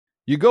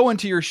You go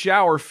into your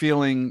shower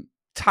feeling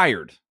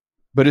tired,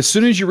 but as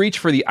soon as you reach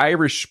for the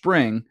Irish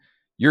Spring,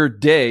 your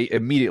day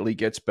immediately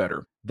gets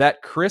better.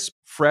 That crisp,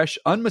 fresh,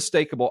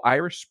 unmistakable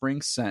Irish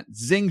Spring scent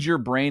zings your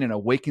brain and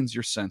awakens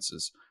your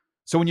senses.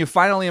 So when you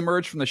finally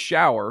emerge from the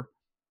shower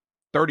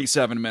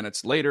 37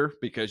 minutes later,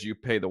 because you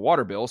pay the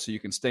water bill so you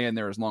can stay in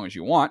there as long as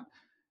you want,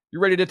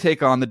 you're ready to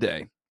take on the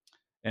day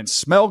and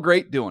smell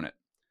great doing it.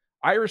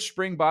 Irish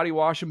Spring Body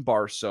Wash and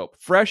Bar Soap.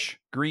 Fresh,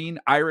 green,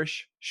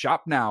 Irish.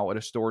 Shop now at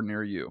a store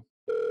near you.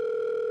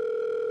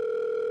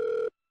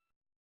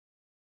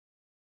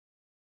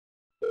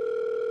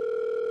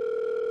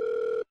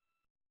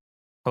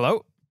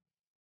 Hello?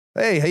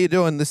 Hey, how you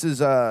doing? This is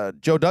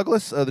Joe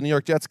Douglas of the New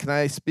York Jets. Can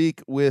I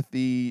speak with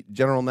the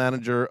general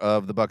manager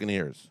of the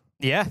Buccaneers?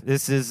 Yeah,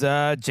 this is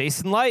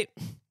Jason Light.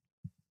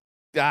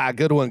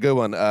 Good one, good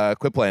one.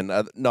 Quit playing.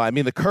 No, I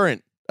mean the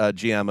current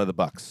GM of the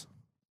Bucs.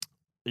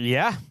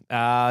 Yeah,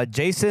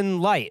 Jason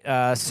Light,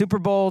 Super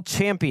Bowl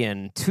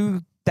champion,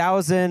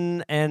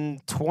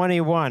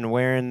 2021,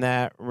 wearing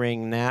that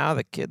ring now.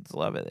 The kids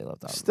love it. They love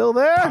that. Still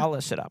there?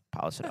 Polish it up.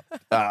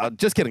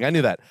 Just kidding. I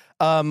knew that.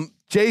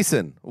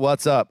 Jason,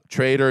 what's up?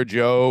 Trader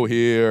Joe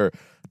here.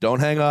 Don't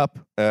hang up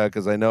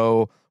because I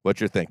know what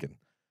you're thinking.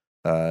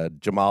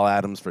 Jamal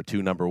Adams for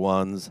 2 number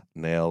ones.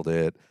 Nailed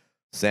it.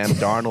 Sam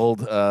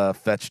Darnold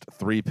fetched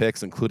 3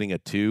 picks, including a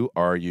 2.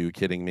 Are you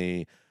kidding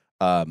me?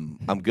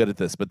 I'm good at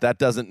this, but that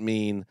doesn't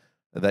mean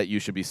that you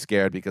should be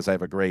scared because I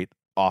have a great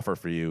offer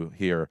for you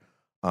here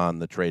on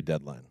the trade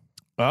deadline.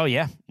 Oh,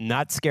 yeah.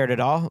 Not scared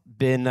at all.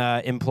 Been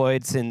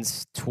employed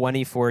since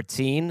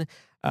 2014.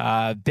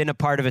 Been a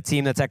part of a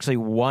team that's actually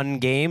won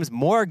games,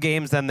 more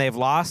games than they've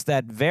lost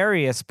at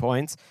various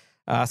points.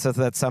 So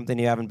that's something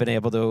you haven't been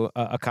able to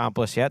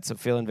accomplish yet. So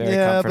feeling very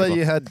comfortable. But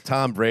you had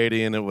Tom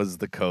Brady and it was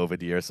the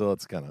COVID year. So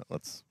let's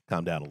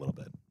calm down a little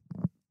bit.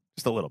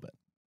 Just a little bit.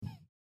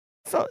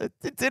 So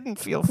it didn't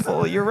feel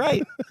full. You're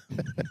right.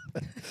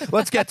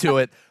 Let's get to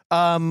it.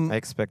 I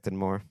expected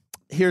more.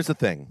 Here's the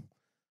thing.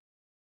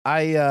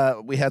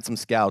 We had some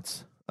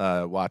scouts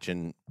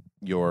watching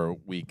your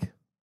Week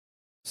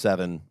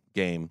 7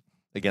 game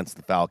against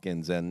the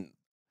Falcons, and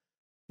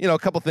a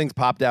couple things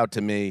popped out to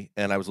me.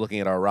 And I was looking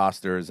at our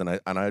rosters, and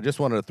I just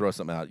wanted to throw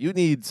something out. You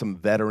need some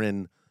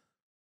veteran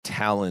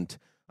talent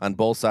on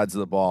both sides of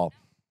the ball,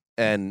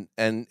 and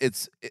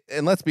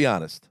let's be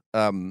honest.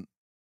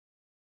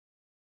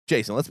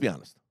 Jason, let's be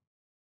honest.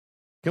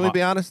 Can we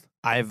be honest?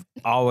 I've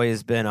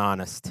always been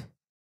honest.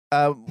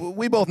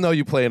 We both know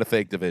you play in a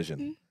fake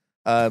division,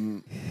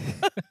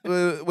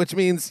 which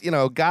means,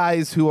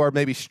 guys who are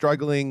maybe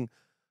struggling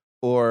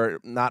or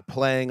not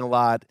playing a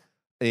lot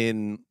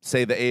in,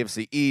 say, the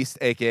AFC East,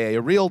 a.k.a.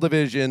 a real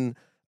division,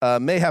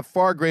 may have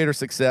far greater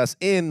success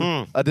in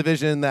a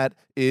division that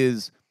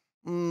is,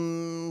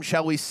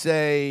 shall we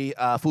say,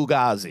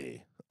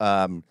 fugazi.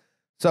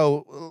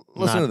 So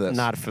listen to this.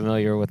 Not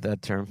familiar with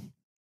that term.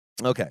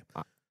 Okay.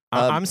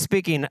 I'm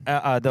speaking,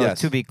 though, yes.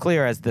 to be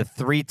clear, as the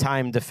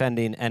 3-time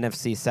defending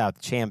NFC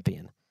South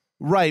champion.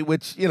 Right,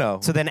 which,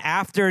 So then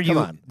after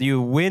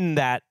you win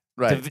that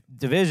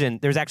division,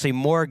 there's actually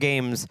more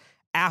games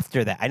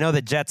after that. I know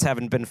the Jets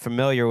haven't been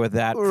familiar with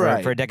that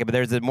for a decade, but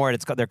there's more.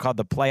 They're called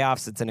the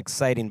playoffs. It's an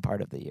exciting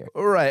part of the year.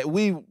 Right.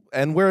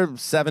 We're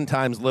 7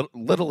 times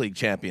Little League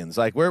champions.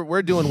 Like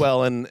we're doing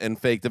well in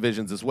fake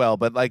divisions as well.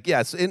 But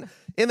yes, in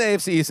the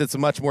AFC East, it's a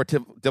much more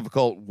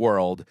difficult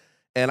world.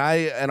 And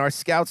our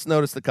scouts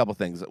noticed a couple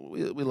things.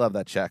 We love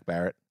that Shaq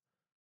Barrett.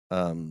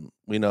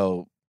 We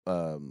know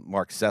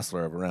Mark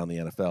Sessler of Around the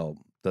NFL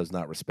does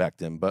not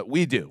respect him, but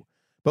we do.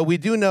 But we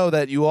do know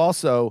that you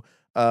also,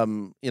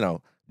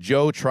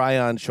 Joe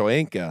Tryon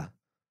Shoenka,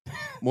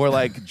 more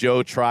like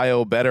Joe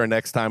Trio better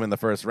next time in the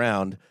first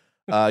round.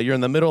 You're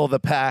in the middle of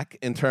the pack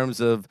in terms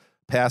of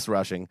pass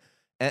rushing,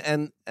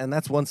 and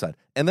that's one side.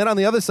 And then on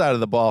the other side of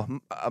the ball,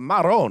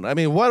 Marron. I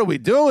mean, what are we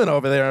doing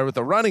over there with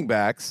the running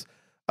backs?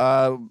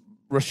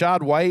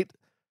 Rashad White,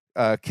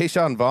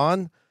 Keyshawn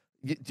Vaughn.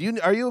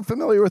 Are you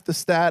familiar with the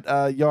stat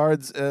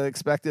yards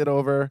expected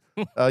over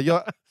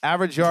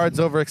average yards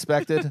over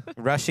expected?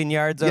 Rushing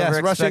yards over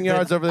expected? Yes, rushing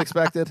yards over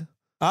expected.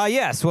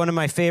 Yes, one of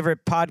my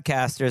favorite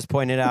podcasters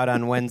pointed out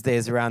on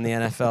Wednesdays around the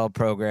NFL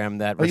program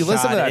that you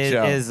listen to that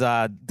show. is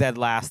dead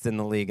last in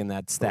the league in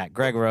that stat.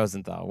 Greg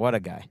Rosenthal, what a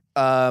guy.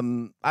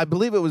 I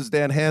believe it was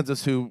Dan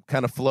Hanzus who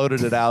kind of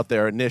floated it out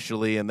there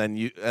initially, and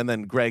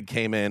then Greg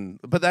came in.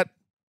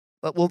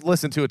 But we'll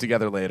listen to it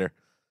together later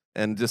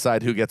and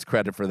decide who gets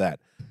credit for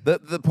that.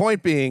 The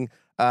point being,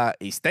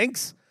 he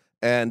stinks,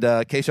 and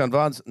Keyshawn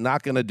Vaughn's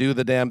not going to do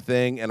the damn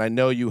thing. And I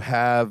know you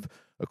have,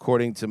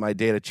 according to my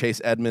data,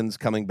 Chase Edmonds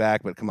coming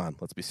back, but come on,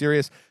 let's be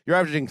serious. You're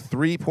averaging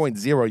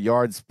 3.0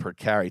 yards per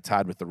carry,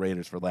 tied with the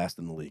Raiders for last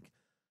in the league.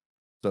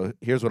 So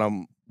here's what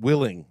I'm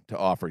willing to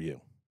offer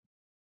you.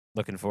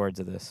 Looking forward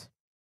to this.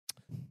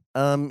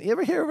 You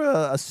ever hear of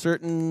a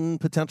certain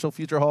potential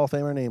future Hall of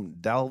Famer named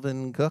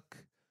Dalvin Cook?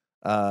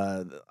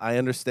 I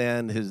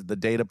understand the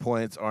data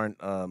points aren't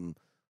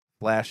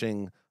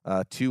flashing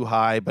too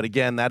high. But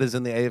again, that is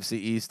in the AFC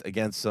East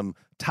against some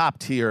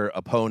top-tier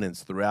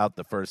opponents throughout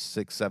the first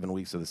 6-7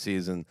 weeks of the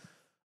season.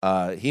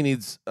 He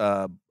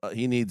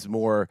needs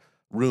more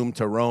room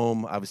to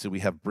roam. Obviously, we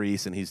have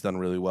Brees, and he's done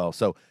really well.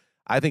 So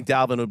I think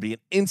Dalvin would be an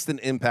instant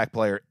impact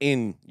player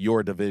in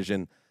your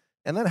division.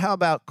 And then how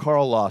about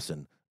Carl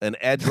Lawson, an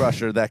edge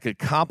rusher that could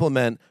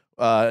complement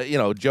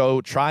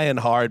Joe trying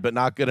hard but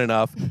not good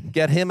enough.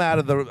 Get him out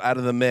of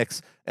the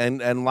mix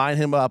and line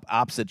him up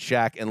opposite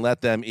Shaq and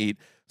let them eat.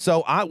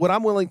 So what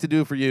I'm willing to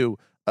do for you,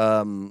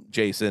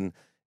 Jason,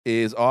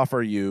 is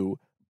offer you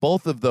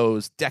both of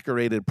those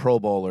decorated Pro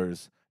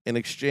Bowlers in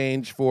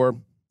exchange for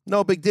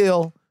no big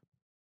deal,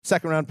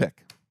 second-round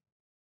pick.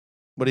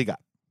 What do you got?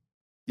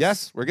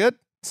 Yes, we're good?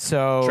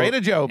 So Trader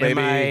Joe, baby.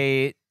 Am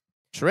I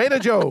Trader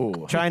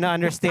Joe. trying to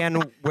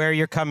understand where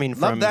you're coming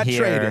from Love that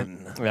here.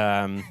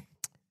 trading.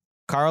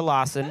 Carl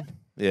Lawson,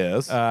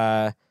 Yes.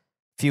 a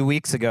few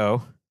weeks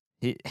ago,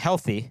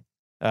 healthy,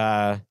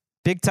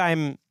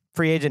 big-time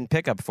free agent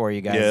pickup for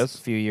you guys Yes. a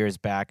few years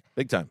back.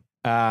 Big time.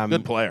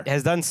 Good player.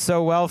 Has done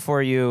so well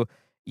for you.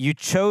 You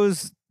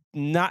chose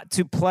not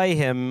to play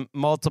him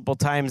multiple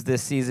times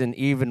this season,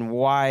 even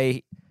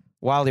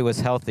while he was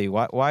healthy.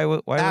 Why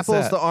was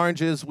Apples that? to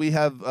oranges. We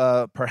have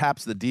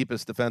perhaps the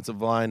deepest defensive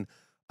line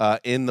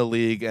in the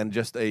league, and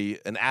just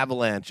an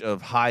avalanche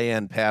of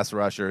high-end pass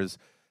rushers.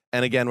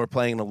 And again, we're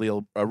playing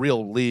in a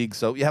real league,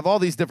 so you have all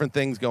these different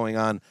things going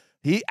on.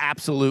 He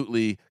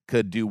absolutely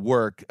could do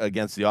work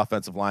against the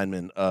offensive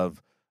linemen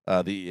of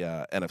the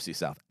NFC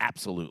South.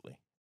 Absolutely.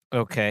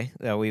 Okay,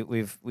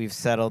 we've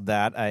settled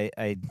that.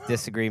 I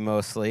disagree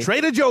mostly.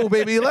 Trader Joe,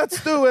 baby,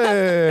 let's do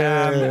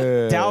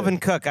it.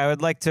 Dalvin Cook, I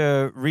would like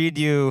to read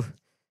you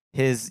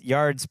his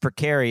yards per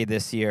carry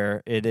this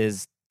year. It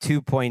is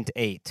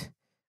 2.8.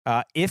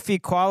 If he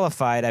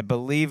qualified, I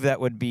believe that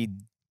would be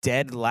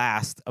dead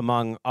last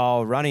among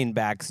all running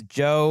backs.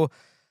 Joe,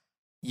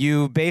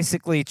 you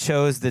basically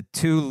chose the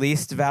two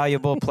least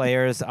valuable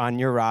players on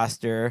your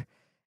roster,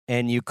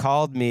 and you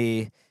called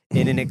me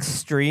in an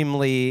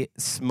extremely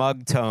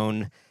smug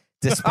tone,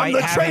 I'm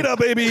the trader,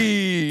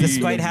 baby.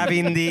 despite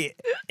having the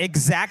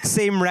exact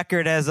same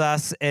record as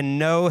us and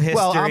no history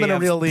Well, I'm in a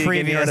of real league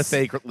and you're in a previous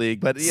fake league,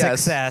 but yes.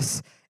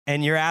 success,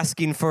 and you're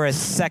asking for a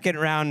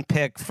second-round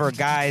pick for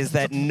guys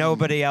that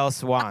nobody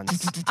else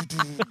wants.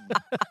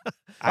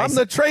 I'm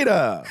the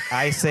trader.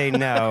 I say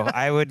no.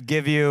 I would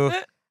give you.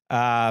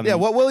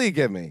 What will you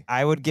give me?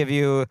 I would give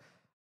you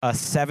a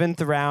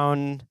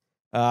 7th-round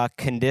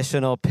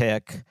conditional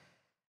pick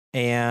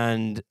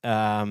and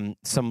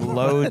some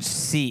Loge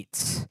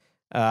seats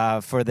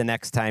for the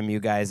next time you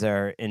guys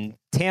are in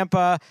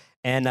Tampa,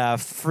 and a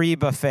free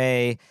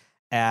buffet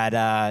at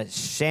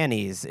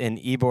Shani's in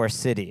Ybor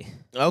City.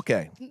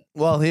 Okay.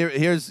 Well,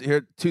 here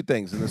are two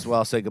things, and this is where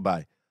I'll say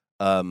goodbye.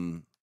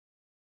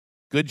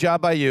 Good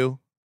job by you,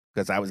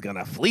 because I was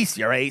gonna fleece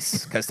your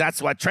ace, because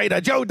that's what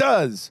Trader Joe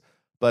does.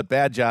 But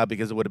bad job,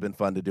 because it would have been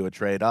fun to do a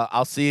trade.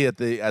 I'll see you at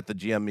the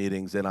GM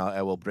meetings, and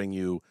I will bring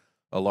you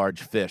a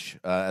large fish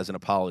as an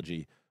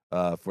apology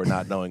for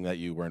not knowing that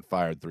you weren't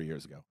fired 3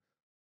 years ago.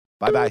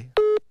 Bye-bye.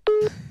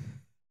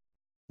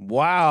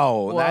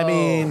 Wow. I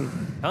mean,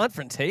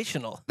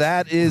 confrontational.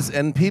 that is,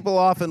 and people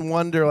often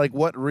wonder, like,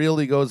 what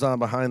really goes on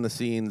behind the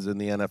scenes in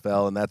the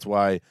NFL, and that's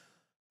why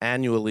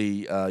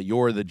annually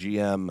you're the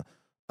GM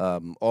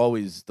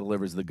always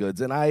delivers the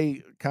goods.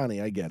 And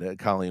Connie, I get it.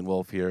 Colleen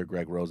Wolfe here,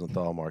 Greg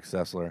Rosenthal, Mark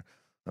Sessler.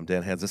 I'm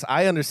Dan Hansis.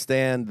 I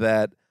understand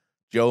that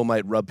Joe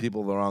might rub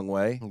people the wrong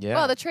way. Yeah.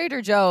 Well, the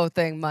Trader Joe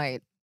thing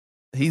might.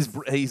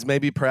 He's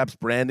maybe perhaps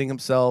branding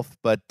himself,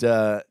 but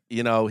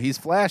he's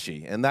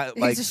flashy, and that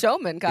He's a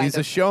showman, kind he's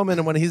of. a showman,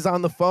 and when he's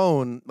on the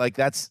phone, like,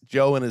 that's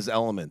Joe in his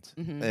element.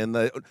 Mhm.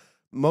 And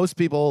most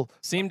people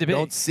Seem to be.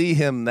 don't see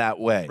him that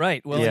way.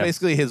 Right. Well, It's Yeah.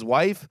 basically his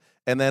wife,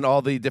 and then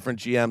all the different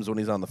GMs when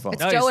he's on the phone.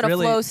 It's No, Joe he's in a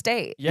really- flow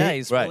state. yeah,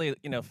 he's Right.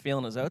 really,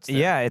 feeling his oats there.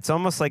 Yeah, it's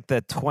almost like the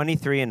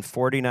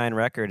 23-49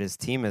 record his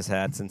team has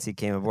had since he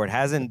came aboard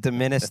hasn't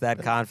diminished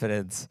that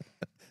confidence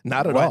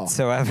Not at all.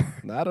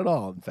 whatsoever. Not at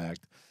all, in fact.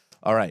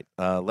 All right,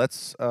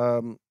 let's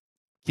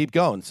keep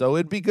going. So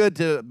it'd be good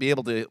to be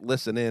able to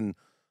listen in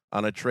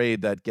on a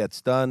trade that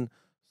gets done.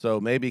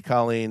 So maybe,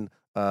 Colleen,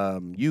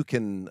 you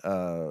can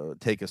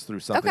take us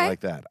through something Okay.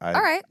 like that. All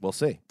right. We'll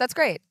see. That's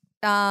great.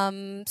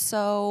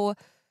 So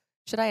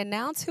should I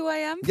announce who I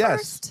am Yes.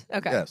 first?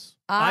 Okay. Yes.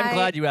 I'm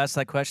glad you asked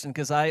that question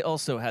because I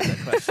also had that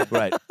question.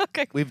 Right.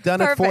 Okay. We've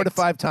done it 4 to Perfect.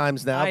 5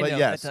 times now, I but know,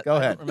 yes, I go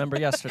don't ahead. remember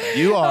yesterday.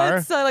 You Oh, are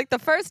it's like the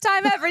first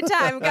time every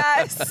time,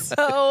 guys.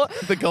 So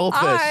the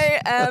goldfish.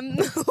 I am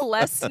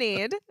Les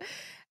Snead,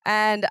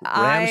 and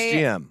Rams I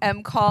GM.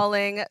 am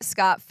calling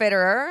Scott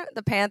Fitterer,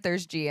 the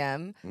Panthers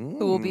GM,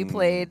 who will be Mm.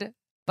 played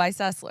by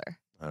Sessler.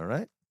 All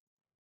right.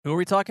 Who are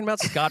we talking about?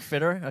 Scott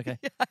Fitter? Okay.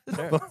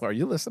 Sure. Are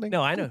you listening?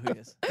 No, I know who he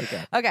is.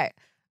 Okay. Okay.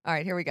 All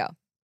right, here we go.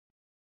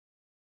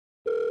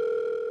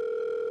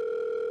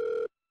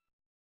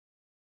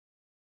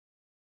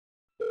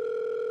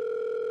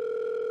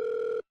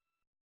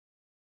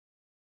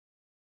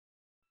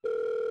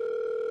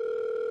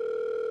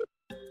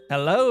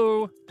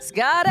 Hello.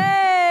 Scotty!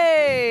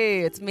 Hey,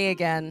 it's me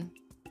again.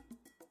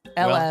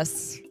 Well,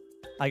 LS.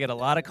 I get a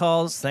lot of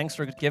calls. Thanks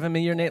for giving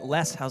me your name.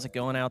 Les, how's it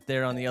going out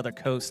there on the other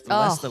coast?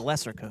 The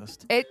lesser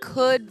coast. It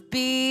could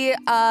be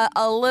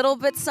a little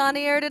bit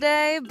sunnier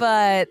today,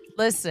 but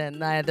listen,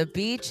 the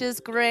beach is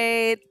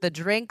great. The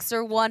drinks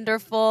are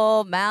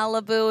wonderful.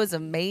 Malibu is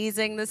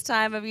amazing this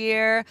time of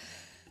year.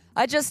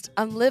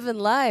 I'm living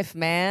life,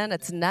 man.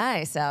 It's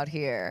nice out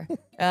here.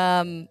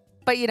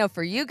 But,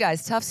 for you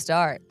guys, tough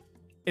start.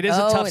 It is a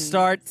tough and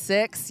start.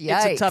 6,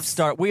 yikes. It's a tough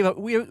start.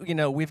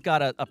 We've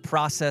got a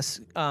process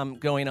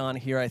going on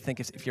here. I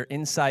think if you're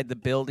inside the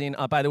building.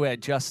 By the way, I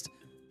just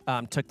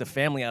took the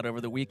family out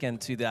over the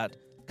weekend to that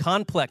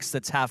complex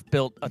that's half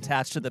built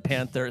attached to the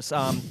Panthers.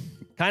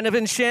 Kind of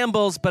in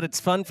shambles, but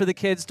it's fun for the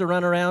kids to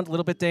run around. A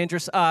little bit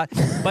dangerous.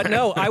 But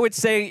no, I would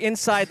say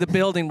inside the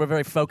building, we're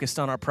very focused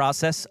on our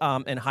process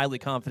and highly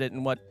confident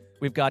in what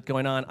we've got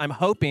going on. I'm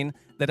hoping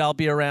that I'll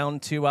be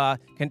around to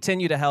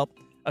continue to help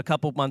a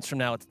couple months from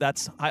now.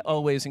 That's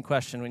always in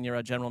question when you're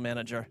a general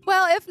manager.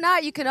 Well, if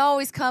not, you can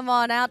always come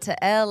on out to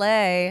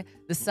LA.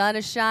 The sun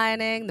is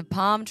shining. The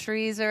palm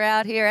trees are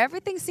out here.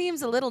 Everything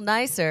seems a little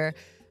nicer.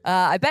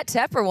 I bet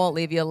Tepper won't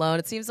leave you alone.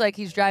 It seems like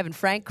he's driving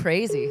Frank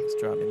crazy.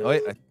 It's driving. Oh,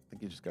 wait, I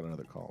think you just got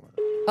another call.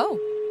 Oh.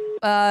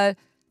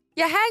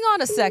 Yeah, hang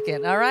on a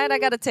second, all right? I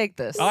got to take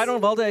this. I don't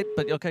have all day,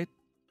 but okay.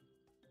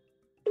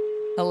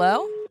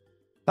 Hello?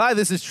 Hi,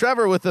 this is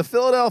Trevor with the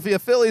Philadelphia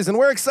Phillies, and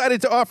we're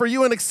excited to offer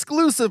you an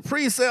exclusive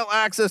pre-sale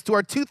access to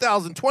our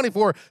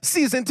 2024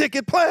 season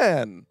ticket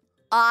plan.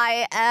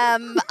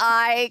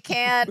 I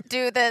can't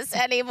do this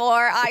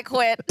anymore. I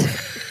quit.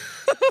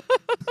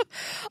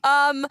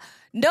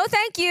 No,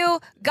 thank you.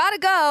 Gotta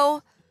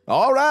go.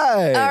 All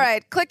right. All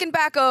right, clicking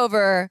back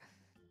over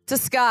to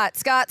Scott.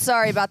 Scott,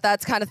 sorry about that.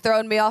 It's kind of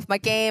thrown me off my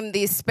game.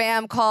 These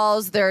spam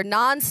calls, they're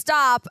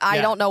nonstop.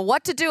 I don't know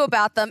what to do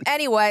about them.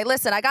 Anyway,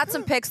 listen, I got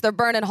some picks. They're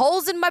burning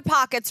holes in my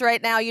pockets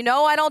right now. You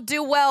know I don't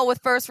do well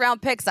with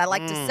first-round picks. I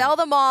like to sell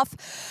them off.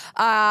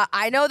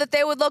 I know that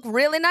they would look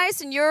really nice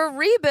in your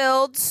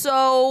rebuild,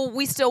 so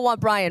we still want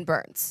Brian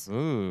Burns.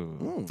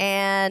 Ooh.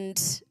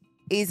 And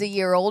he's a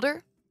year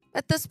older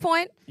at this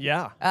point.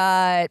 Yeah.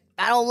 I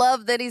don't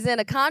love that he's in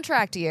a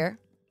contract year,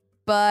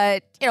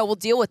 but, we'll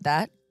deal with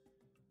that.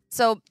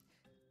 So,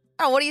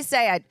 what do you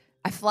say?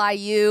 I fly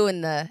you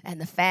and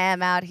the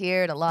fam out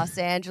here to Los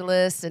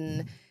Angeles,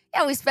 and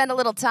we spend a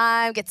little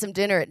time, get some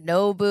dinner at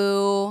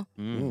Nobu,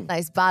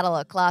 nice bottle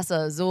of Clase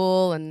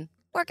Azul, and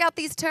work out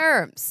these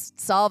terms,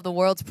 solve the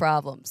world's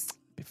problems.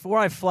 Before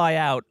I fly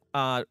out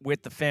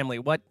with the family,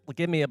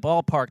 give me a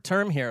ballpark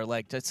term here.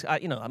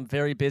 I'm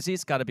very busy.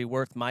 It's got to be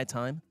worth my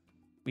time.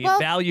 We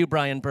value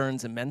Brian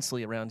Burns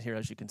immensely around here,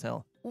 as you can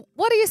tell.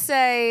 What do you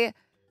say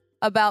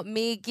about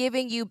me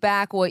giving you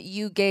back what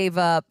you gave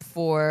up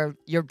for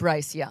your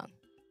Bryce Young?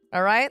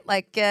 All right?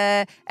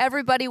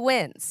 Everybody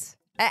wins.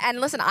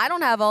 And listen, I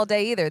don't have all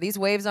day either. These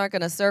waves aren't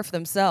going to surf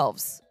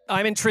themselves.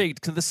 I'm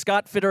intrigued because the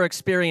Scott Fitter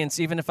experience,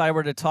 even if I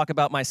were to talk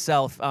about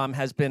myself,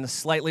 has been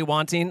slightly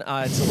wanting.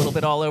 It's a little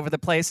bit all over the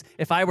place.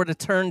 If I were to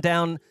turn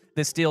down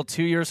this deal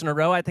 2 years in a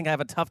row, I think I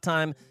have a tough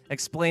time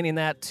explaining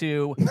that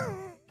to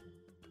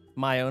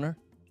my owner.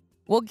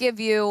 We'll give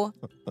you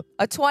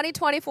a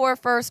 2024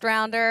 first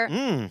rounder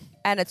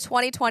and a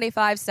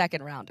 2025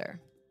 second rounder.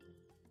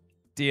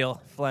 Deal.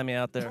 Fly me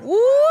out there.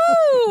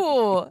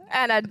 Woo!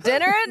 And a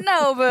dinner at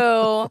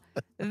Nobu.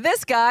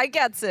 This guy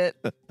gets it.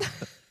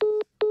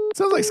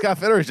 Sounds like Scott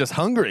Fitter is just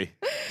hungry.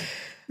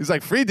 He's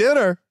like, free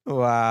dinner.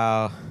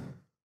 Wow.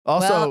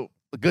 Also,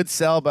 a good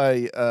sell by...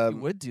 You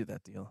would do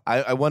that deal.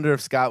 I wonder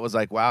if Scott was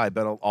like, wow, I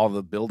bet all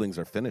the buildings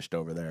are finished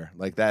over there.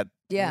 Like that.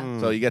 Yeah.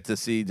 So you get to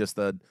see just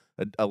a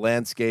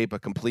landscape, a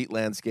complete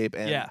landscape,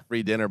 and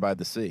free dinner by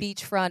the sea.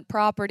 Beachfront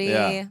property.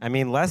 Yeah. I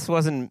mean, Les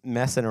wasn't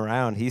messing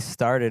around. He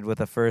started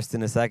with a first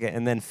and a second,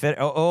 and then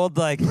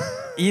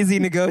easy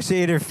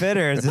negotiator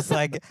Fitter is just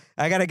like,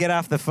 I got to get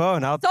off the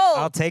phone.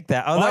 I'll take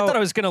that. I thought I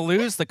was going to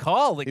lose the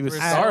call. He was so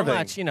starving.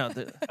 much,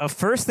 a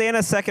first and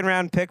a second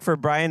round pick for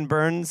Brian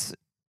Burns.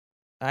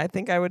 I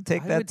think I would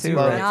take that too.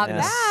 Not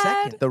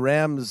bad. The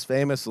Rams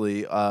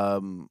famously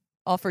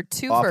Offered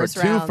two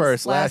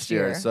first last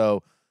year.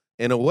 So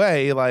in a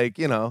way, I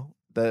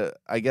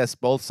guess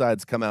both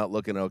sides come out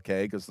looking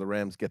okay because the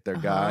Rams get their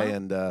guy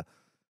and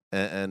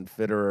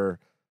Fitterer,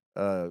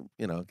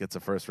 gets a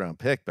first round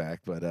pick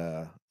back. But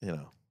I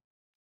don't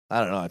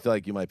know. I feel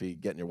like you might be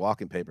getting your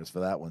walking papers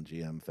for that one,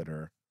 GM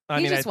Fitterer.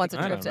 He just wants a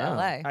trip to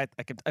LA.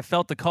 I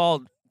felt the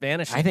call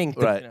vanishing. I think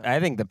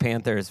the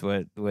Panthers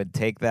would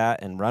take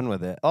that and run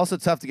with it. Also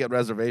tough to get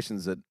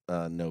reservations at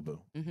Nobu.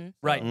 Mm-hmm.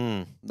 Right.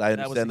 I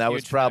understand that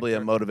was probably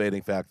a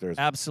motivating factor.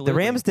 Absolutely. The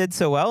Rams did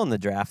so well in the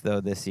draft though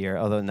this year,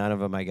 although none of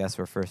them I guess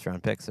were first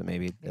round picks. So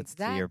maybe that's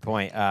to your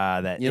point.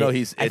 I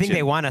think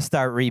they want to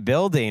start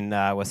rebuilding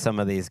with some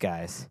of these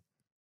guys.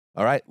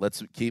 All right,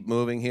 let's keep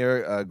moving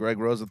here. Greg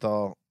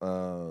Rosenthal,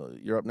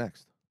 you're up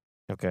next.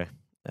 Okay.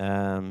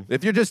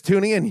 If you're just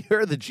tuning in,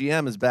 the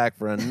GM is back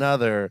for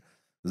another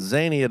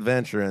zany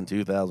adventure in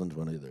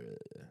 2023.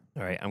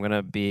 All right, I'm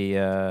gonna be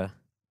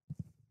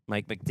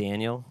Mike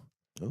McDaniel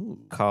Ooh,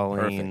 calling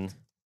perfect.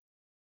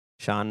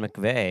 Sean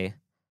McVay,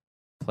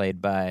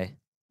 played by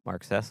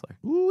Mark Sessler.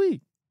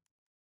 Ooh-wee.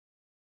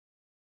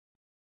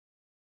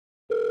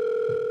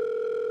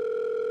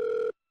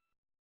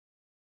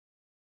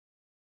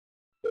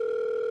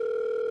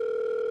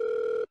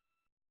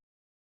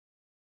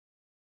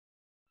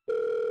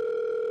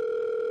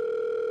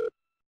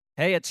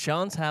 Hey, it's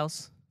Sean's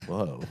house.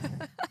 Whoa.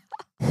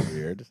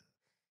 Weird.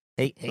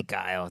 Hey,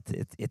 Kyle,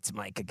 it's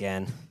Mike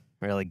again.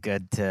 Really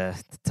good to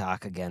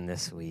talk again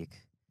this week.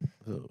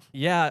 Ooh.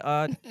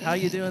 Yeah, how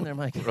you doing there,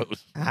 Mike?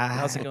 Gross.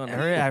 How's it going?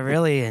 I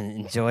really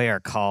enjoy our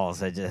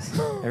calls. I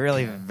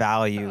really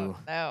value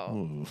No.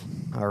 Ooh.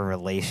 our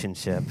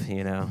relationship.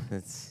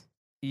 It's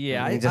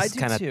Yeah, we I just do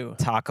kind too. of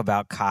talk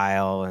about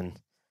Kyle, and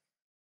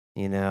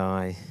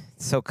it's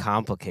so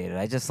complicated.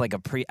 I just like I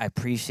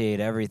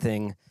appreciate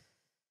everything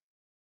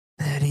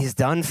that he's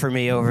done for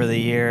me over the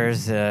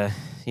years.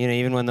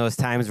 Even when those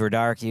times were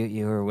dark,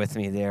 you were with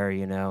me there.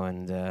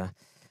 And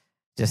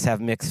just have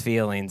mixed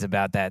feelings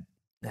about that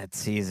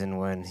season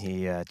when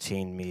he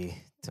chained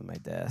me to my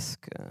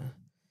desk.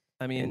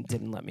 I mean, And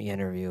didn't let me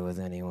interview with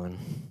anyone.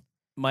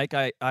 Mike,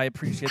 I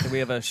appreciate that we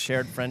have a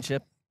shared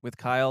friendship with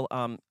Kyle.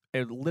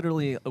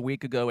 Literally a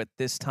week ago at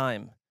this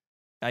time,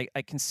 I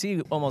can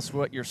see almost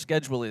what your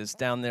schedule is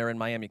down there in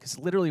Miami, because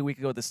literally a week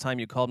ago at this time,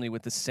 you called me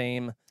with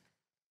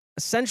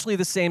essentially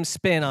the same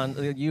spin on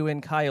the you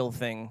and Kyle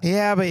thing.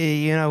 Yeah, but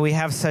we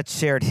have such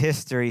shared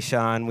history,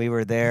 Sean. We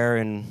were there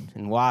in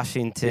He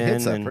Washington,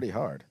 hits that and, pretty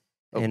hard.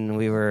 Oh. and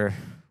we were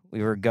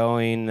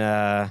going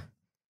out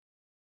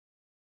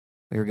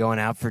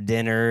for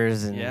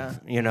dinners, and Yeah.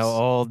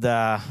 old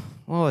what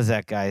was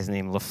that guy's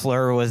name?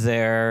 LaFleur was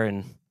there,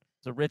 and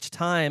It's a rich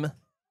time.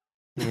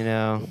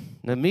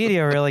 the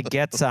media really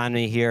gets on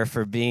me here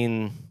for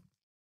being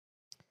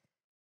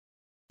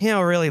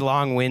really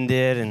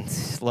long-winded and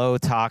slow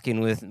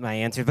talking with my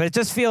answers, but it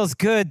just feels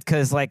good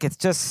because it's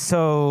just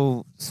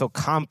so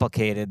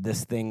complicated,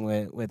 this thing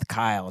with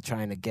Kyle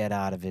trying to get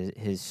out of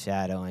his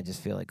shadow. I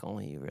just feel like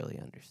only you really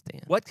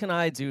understand. What can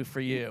I do for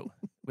you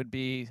would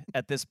be,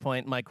 at this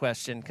point, my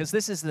question, because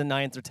this is the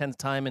 9th or 10th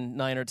time in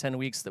 9 or 10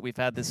 weeks that we've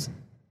had this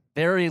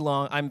very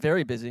long. I'm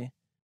very busy.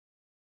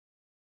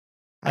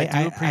 I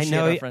do appreciate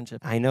our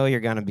friendship. I know you're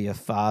going to be a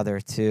father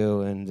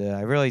too, and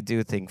I really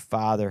do think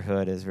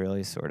fatherhood has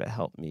really sort of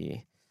helped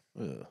me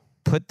Ugh.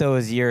 put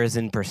those years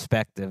in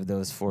perspective,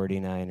 those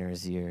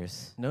 49ers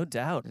years. No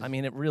doubt. I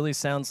mean, it really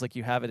sounds like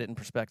you have it in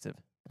perspective.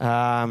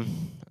 I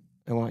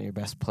want your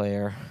best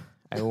player.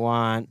 I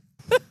want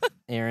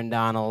Aaron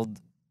Donald.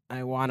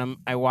 I want him.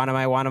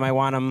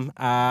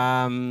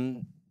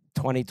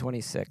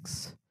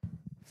 2026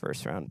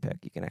 first round pick.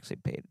 You can actually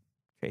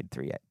trade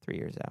 3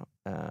 years out.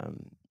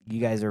 You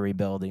guys are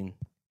rebuilding.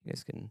 You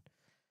guys can.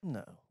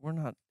 No, we're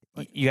not.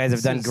 You guys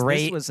have done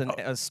great. This was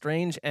a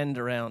strange end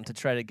around to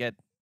try to get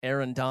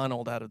Aaron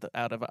Donald out of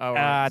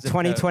our zip code.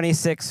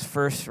 2026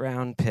 first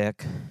round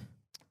pick.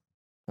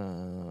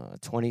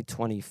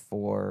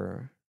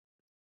 2024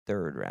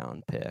 third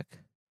round pick.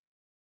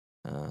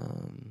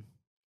 Like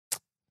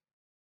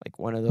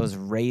one of those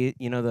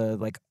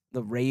the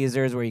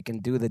razors where you can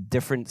do the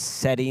different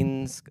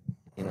settings.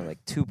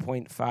 Like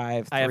 2.5,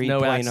 3.0. I have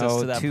no access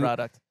to that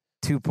product.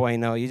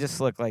 2.0. You just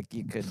look like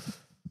you could.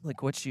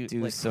 Like what you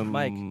do like, some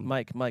Mike,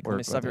 let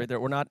me stop you right there.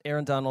 We're not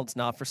Aaron Donald's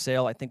not for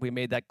sale. I think we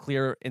made that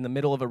clear in the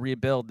middle of a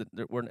rebuild that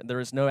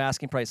there is no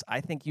asking price. I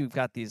think you've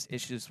got these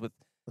issues with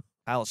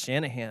Kyle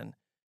Shanahan.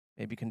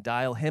 Maybe you can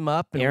dial him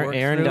up and work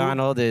Aaron through.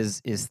 Donald is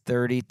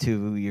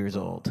 32 years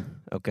old.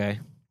 Okay.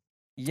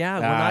 Yeah,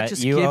 we're not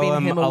just you giving owe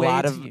him him a away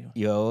lot to of. you.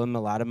 You owe him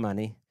a lot of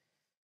money.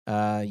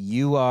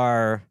 You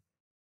are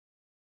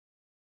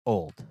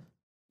old.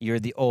 You're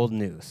the old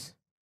news.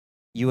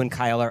 You and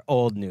Kyle are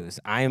old news.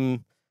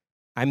 I'm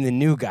the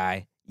new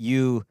guy.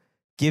 You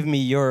give me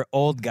your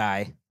old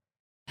guy,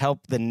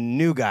 help the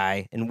new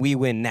guy, and we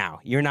win now.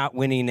 You're not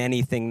winning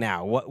anything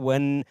now.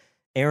 When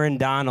Aaron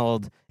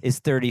Donald is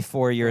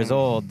 34 years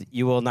old,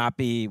 you will not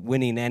be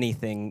winning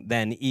anything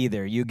then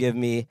either. You give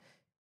me,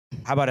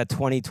 how about a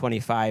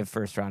 2025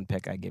 first round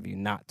pick? I give you,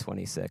 not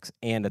 26,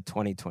 and a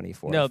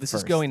 2024. No, this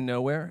is first. going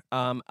nowhere.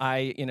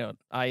 I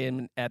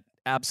am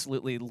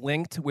absolutely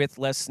linked with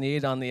Les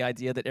Snead on the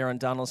idea that Aaron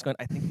Donald's going.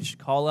 I think you should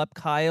call up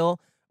Kyle,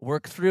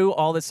 work through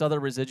all this other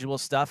residual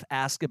stuff,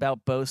 ask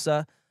about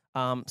Bosa,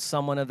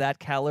 someone of that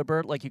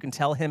caliber. Like, you can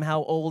tell him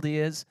how old he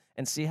is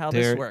and see how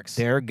this works.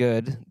 They're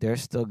good. They're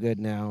still good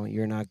now.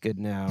 You're not good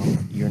now.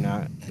 You're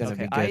not going to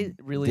be good I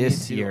really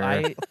this need to. year.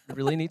 I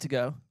really need to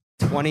go.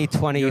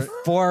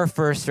 2024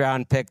 first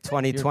round pick,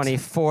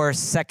 2024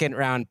 second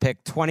round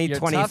pick,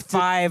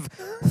 2025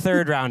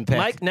 third round pick.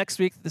 Mike, next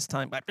week this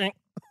time.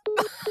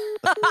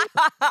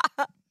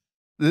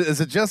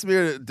 Is it just me,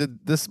 or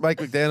did this Mike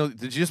McDaniel,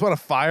 did you just want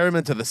to fire him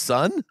into the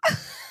sun?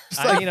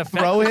 Just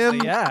throw him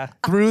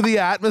through the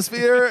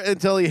atmosphere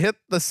until he hit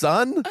the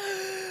sun?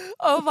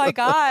 Oh my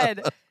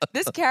God.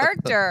 This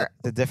character.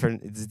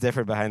 It's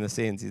different behind the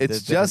scenes. He's It's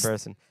a different just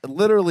person.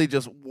 literally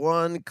just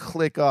one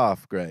click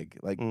off, Greg.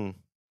 Like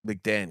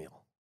McDaniel.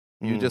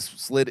 You just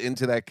slid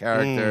into that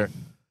character.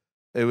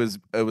 It was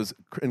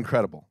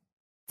incredible.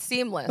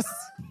 Seamless.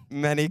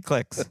 Many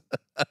clicks.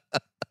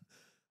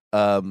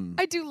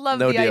 I do love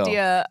No the deal.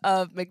 idea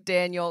of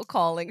McDaniel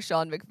calling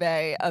Sean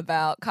McVay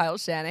about Kyle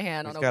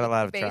Shanahan He's on got a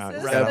lot weekly of trauma.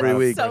 basis. He's got a Every lot of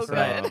week. So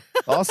personal- good.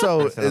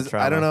 Also, Personal I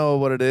trauma. don't know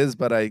what it is,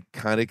 but I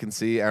kind of can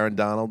see Aaron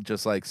Donald,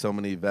 just like so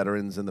many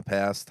veterans in the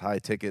past,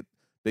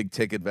 big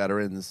ticket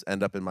veterans,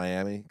 end up in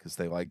Miami because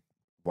they want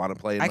to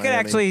play in I Miami. could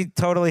actually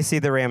totally see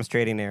the Rams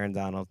trading Aaron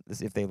Donald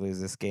if they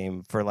lose this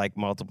game for like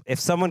multiple. If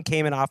someone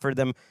came and offered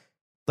them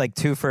like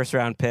 2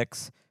 first-round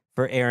picks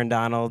for Aaron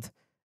Donald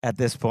at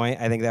this point,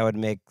 I think that would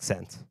make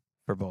sense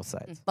for both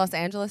sides. Los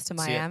Angeles to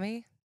See it.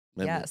 Miami?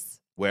 Maybe. Yes.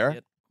 Where?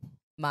 Yep.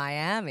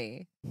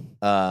 Miami.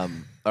 All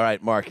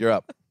right, Mark, you're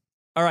up.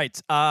 All right.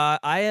 I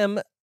am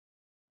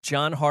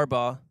John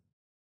Harbaugh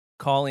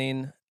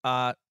calling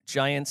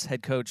Giants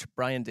head coach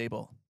Brian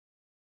Daboll,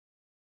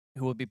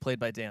 who will be played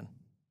by Dan.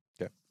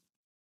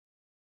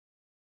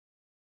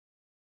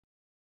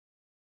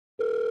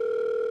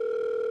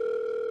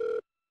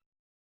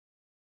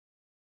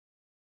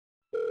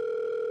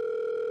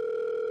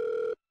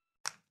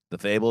 The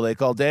fable they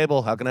call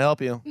Dable. How can I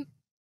help you?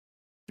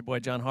 Your boy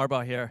John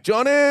Harbaugh here.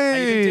 Johnny!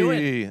 you been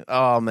doing?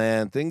 Oh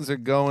man, things are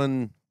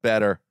going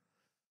better.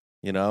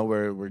 You know,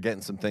 we're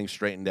getting some things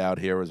straightened out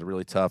here. It was a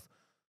really tough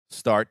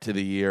start to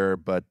the year,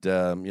 but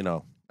you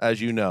know, as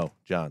you know,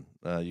 John,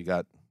 you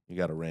got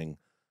a ring.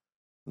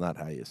 Not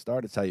how you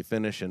start, it's how you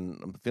finish, and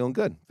I'm feeling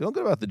good. Feeling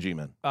good about the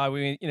G-men.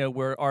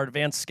 Our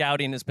advanced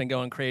scouting has been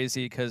going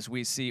crazy because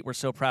we're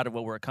so proud of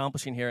what we're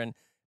accomplishing here, and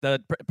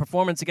the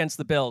performance against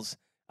the Bills.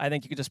 I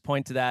think you could just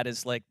point to that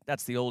as like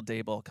that's the old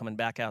Daboll coming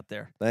back out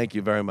there. Thank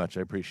you very much.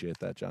 I appreciate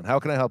that, John. How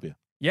can I help you?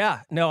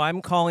 Yeah, no,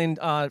 I'm calling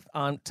on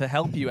to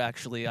help you.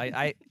 Actually,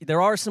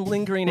 there are some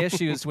lingering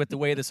issues with the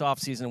way this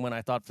offseason went.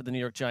 I thought for the New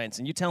York Giants,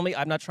 and you tell me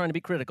I'm not trying to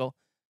be critical.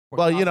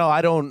 Well, you know,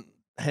 I don't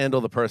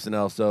handle the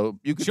personnel, so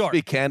you can Sure.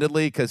 speak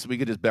candidly because we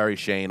could just bury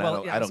Shane.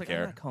 Well, I don't I'm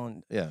care. not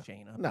calling Yeah.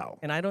 Shane up. No,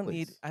 and I don't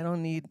please.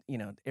 need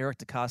Eric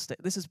DeCosta.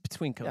 This is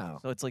between coaches, No.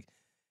 so it's like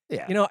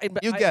Yeah, I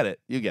get it.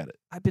 You get it.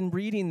 I've been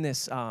reading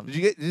this. Did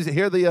you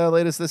hear the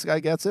latest? This guy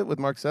gets it with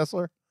Mark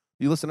Sessler.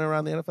 You listening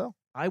around the NFL?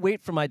 I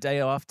wait for my day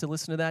off to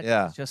listen to that.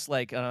 Yeah. It's just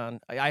like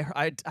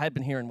I've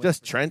been hearing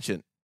Just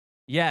trenchant.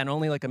 yeah, and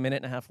only like a minute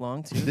and a half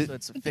long too, Did- so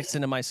it's fixed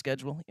into my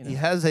schedule. You know? He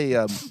has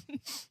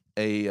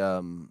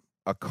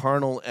a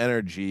carnal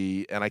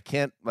energy, and I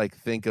can't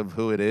think of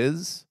who it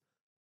is.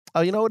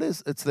 Oh, you know what it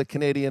is? It's the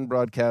Canadian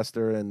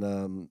broadcaster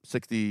and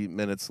 60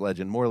 Minutes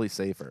legend, Morley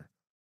Safer.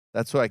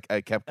 That's who I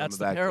kept coming That's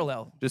the back to.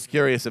 parallel. Just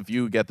curious if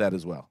you get that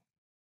as well.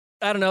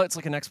 I don't know. It's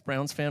like an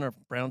ex-Browns fan or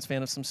Browns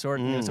fan of some sort.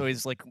 And so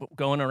he's like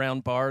going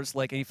around bars,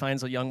 like he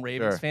finds a young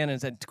Ravens Sure. fan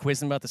and is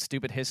quizzing about the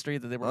stupid history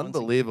that they were once a good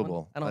one.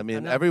 Unbelievable. I don't- I mean,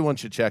 I'm not- everyone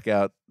should check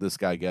out This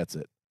Guy Gets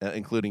It,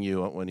 including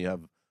you when you have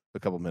a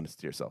couple minutes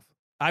to yourself.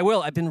 I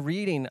will. I've been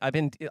reading.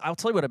 I'll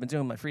tell you what I've been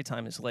doing in my free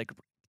time is like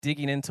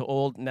digging into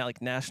old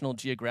National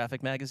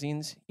Geographic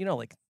magazines. You know,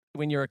 like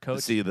when you're a To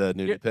coach. see the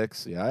nudie You're-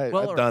 pics. Yeah,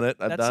 Well, I've done it.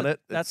 that's I've done a- it.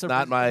 That's It's a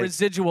not my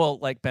residual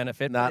like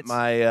benefit. but not it's-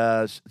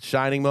 my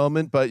shining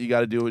moment, but you got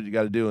to do what you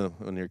got to do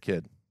when you're a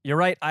kid. You're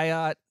right.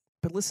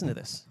 But listen to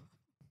this.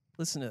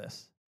 Listen to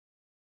this.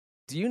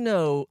 Do you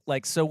know,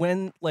 so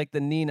when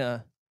the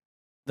Nina,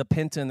 the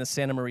Pinta, and the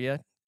Santa Maria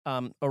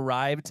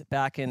arrived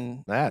back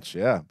in Match,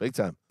 yeah, big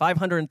time.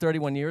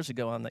 531 years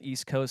ago on the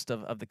east coast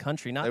of the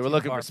country, not They were too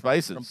looking far for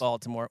spices. from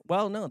Baltimore.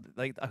 Well, no,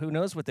 who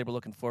knows what they were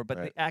looking for? But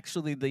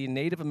Right. the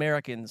Native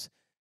Americans,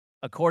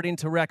 according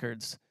to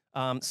records,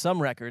 some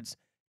records,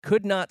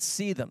 could not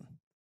see them,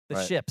 the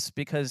Right. ships,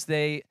 because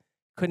they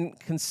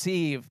couldn't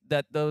conceive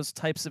that those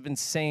types of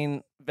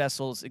insane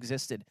vessels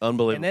existed.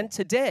 Unbelievable. And then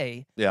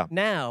today, Yeah.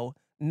 now,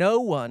 no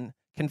one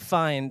can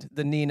find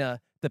the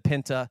Nina, the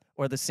Pinta,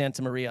 or the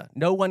Santa Maria.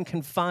 No one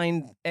can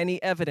find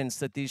any evidence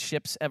that these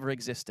ships ever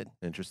existed.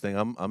 Interesting.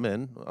 I'm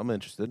in. I'm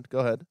interested. Go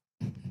ahead.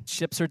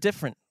 Ships are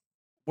different.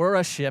 We're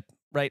a ship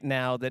right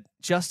now that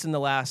just in the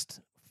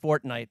last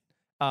fortnight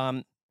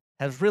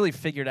has really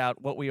figured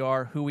out what we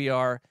are, who we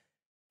are,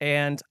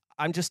 and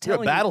I'm just You're a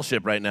telling you,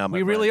 battleship right now, my we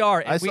friend. really are.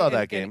 I And saw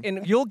that game.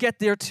 and you'll get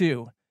there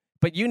too.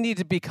 But you need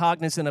to be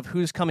cognizant of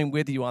who's coming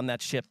with you on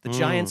that ship. The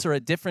Giants are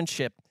a different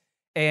ship,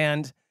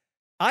 and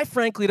I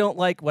frankly don't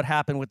like what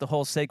happened with the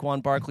whole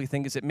Saquon Barkley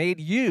thing. Is it made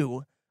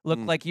you look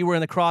like you were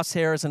in the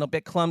crosshairs and a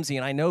bit clumsy?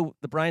 And I know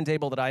the Brian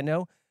Daboll that I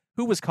know,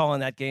 who was calling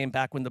that game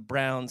back when the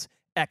Browns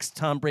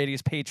Tom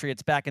Brady's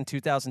Patriots back in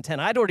 2010.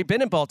 I'd already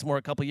been in Baltimore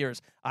a couple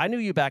years. I knew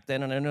you back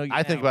then, and I know you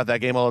I think now. about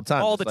that game all the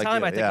time. all just the like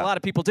time. you. I think Yeah. a lot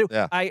of people do.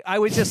 Yeah. I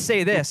would just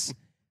say this.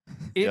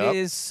 It is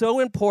Yep. so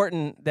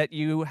important that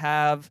you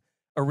have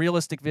a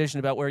realistic vision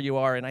about where you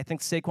are, and I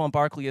think Saquon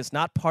Barkley is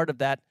not part of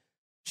that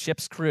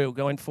ship's crew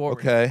going forward.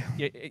 Okay.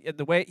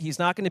 The way he's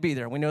not going to be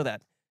there, we know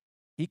that.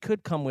 He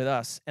could come with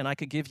us, and I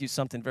could give you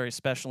something very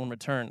special in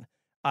return.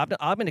 I'm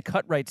going to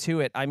cut right to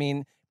it. I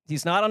mean,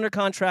 he's not under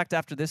contract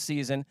after this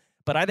season,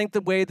 but I think the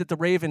way that the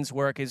Ravens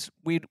work is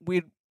we'd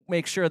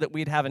make sure that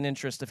we'd have an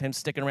interest of him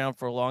sticking around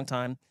for a long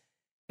time.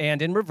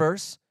 And in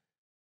reverse,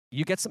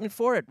 you get something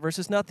for it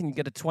versus nothing. You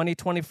get a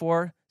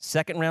 2024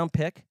 second-round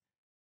pick.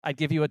 I'd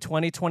give you a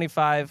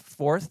 2025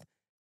 fourth.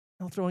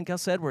 I'll throw in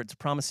Gus Edwards,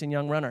 promising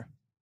young runner.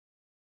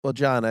 Well,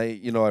 John, I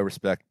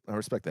respect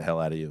the hell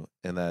out of you,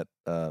 and that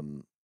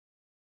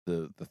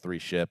the three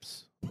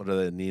ships. What are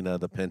they? Nina,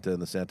 the Pinta,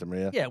 and the Santa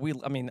Maria. Yeah,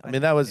 I mean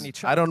that was.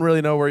 I don't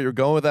really know where you're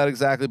going with that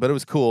exactly, but it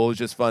was cool. It was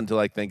just fun to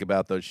like think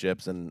about those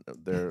ships and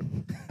their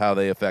how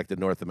they affected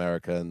North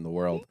America and the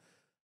world.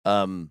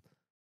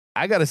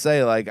 I gotta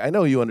say, like, I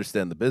know you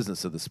understand the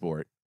business of the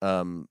sport,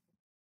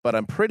 but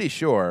I'm pretty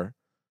sure,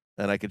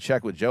 and I could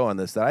check with Joe on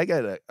this, that I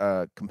get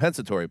a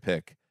compensatory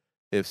pick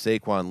if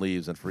Saquon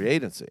leaves in free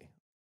agency.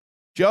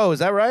 Joe, is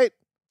that right?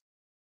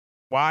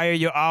 Why are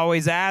you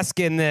always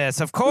asking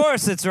this? Of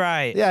course it's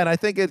right. Yeah, and I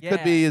think it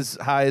could be as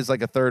high as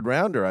like a third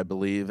rounder, I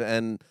believe.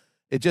 And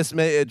it just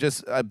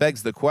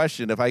begs the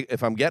question: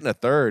 if I'm getting a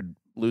third,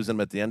 losing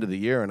him at the end of the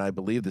year, and I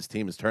believe this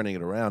team is turning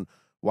it around,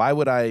 why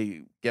would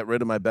I get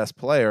rid of my best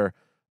player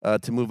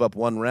to move up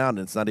one round?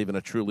 And it's not even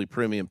a truly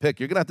premium pick.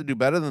 You're gonna have to do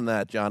better than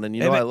that, John. And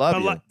you know I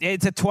love you.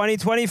 It's a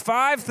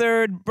 2025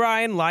 third,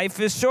 Brian.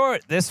 Life is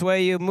short. This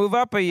way you move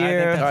up a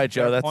year. All right,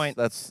 Joe.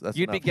 That's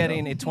you'd enough, be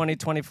getting Joe. a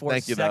 2024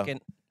 Thank you,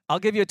 second. I'll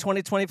give you a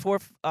 2024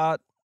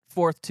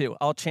 fourth too.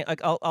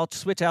 I'll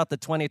switch out the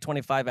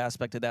 2025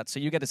 aspect of that. So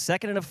you get a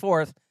second and a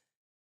fourth,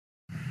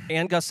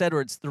 and Gus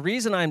Edwards. The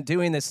reason I'm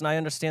doing this, and I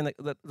understand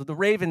that the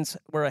Ravens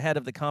were ahead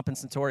of the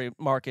compensatory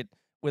market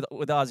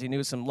with Ozzie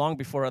Newsome long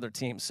before other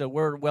teams, so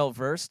we're well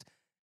versed.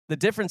 The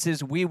difference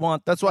is we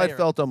want. That's why I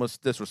felt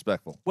almost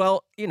disrespectful.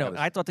 Well,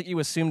 I thought that you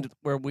assumed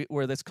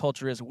where this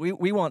culture is.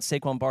 We want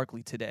Saquon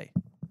Barkley today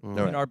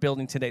in our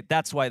building today.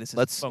 That's why this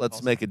is.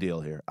 Let's make a deal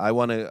here. I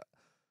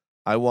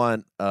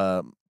want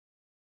a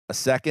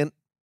second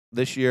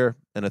this year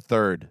and a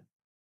third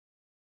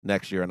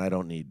next year, and I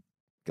don't need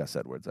Gus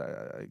Edwards.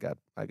 I got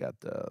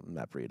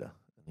Matt Breida.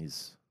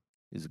 He's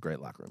a great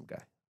locker room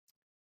guy.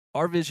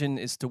 Our vision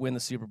is to win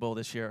the Super Bowl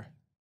this year.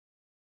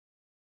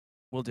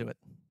 We'll do it.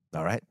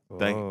 All right.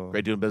 Thank you.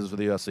 Great doing business with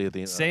you. I'll see you at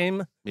the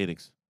same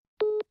meetings.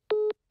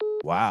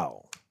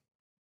 Wow.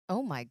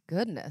 Oh my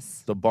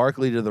goodness. So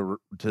Barkley to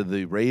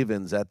the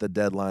Ravens at the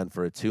deadline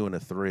for a 2 and a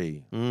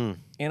 3. And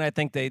I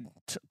think they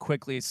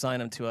quickly sign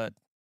him to a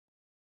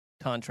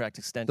contract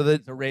extension. So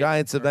the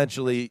Giants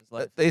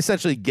they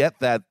essentially get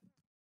that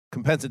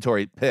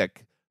compensatory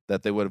pick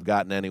that they would have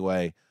gotten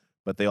anyway,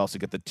 but they also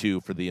get the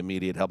 2 for the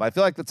immediate help. I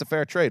feel like that's a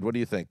fair trade. What do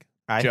you think,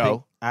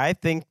 Joe? I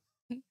think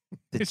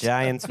the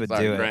Giants would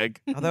do it. Greg.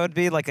 Although it'd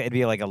be like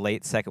a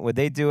late second. Would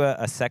they do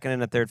a second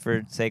and a third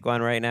for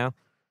Saquon right now?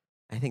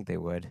 I think they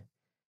would.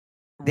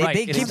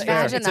 They keep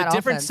imagine it's a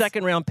different offense.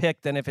 second round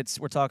pick than if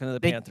we're talking to the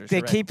Panthers.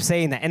 They keep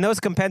saying that, and those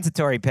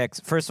compensatory picks.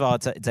 First of all,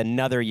 it's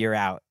another year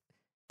out,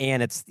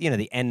 and it's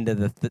the end of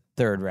the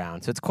third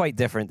round, so it's quite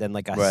different than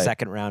like a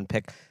second round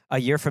pick a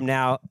year from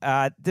now.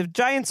 The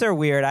Giants are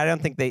weird. I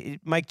don't think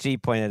Mike G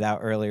pointed out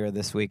earlier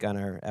this week on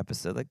our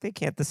episode, like they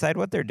can't decide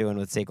what they're doing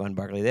with Saquon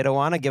Barkley. They don't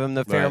want to give him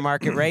the fair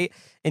market rate,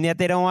 and yet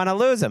they don't want to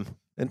lose him.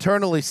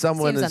 Internally,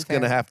 someone Seems is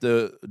going to have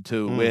to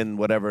win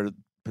whatever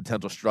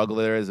potential struggle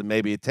there is, and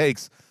maybe it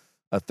takes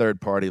a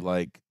third party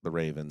like the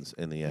Ravens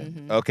in the end.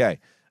 Mm-hmm. Okay,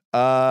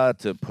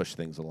 to push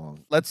things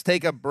along. Let's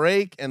take a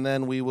break, and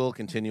then we will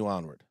continue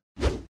onward.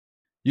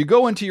 You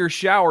go into your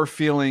shower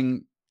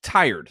feeling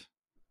tired,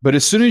 but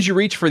as soon as you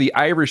reach for the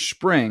Irish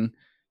Spring,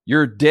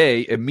 your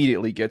day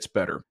immediately gets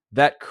better.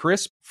 That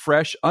crisp,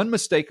 fresh,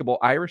 unmistakable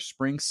Irish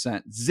Spring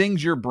scent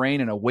zings your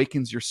brain and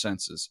awakens your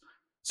senses.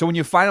 So when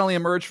you finally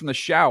emerge from the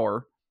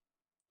shower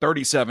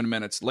 37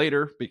 minutes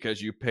later,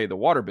 because you pay the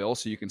water bill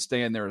so you can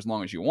stay in there as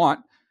long as you want,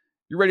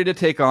 you're ready to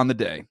take on the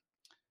day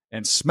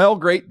and smell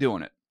great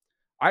doing it.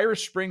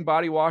 Irish Spring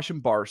Body Wash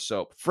and Bar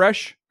Soap.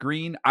 Fresh,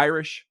 green,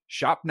 Irish.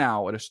 Shop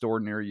now at a store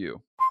near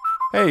you.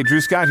 Hey,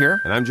 Drew Scott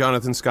here, and I'm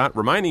Jonathan Scott,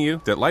 reminding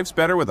you that life's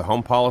better with a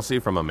home policy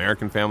from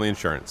American Family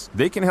Insurance.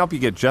 They can help you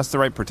get just the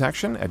right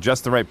protection at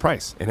just the right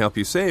price and help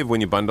you save when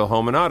you bundle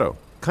home and auto.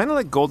 Kind of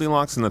like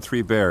Goldilocks and the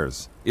Three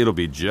Bears. It'll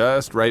be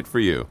just right for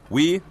you.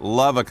 We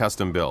love a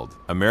custom build.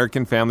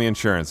 American Family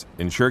Insurance.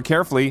 Insure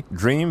carefully,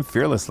 dream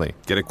fearlessly.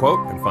 Get a quote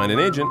and find an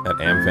agent at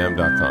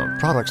amfam.com.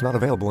 Products not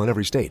available in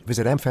every state.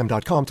 Visit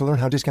amfam.com to learn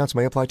how discounts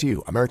may apply to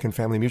you. American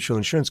Family Mutual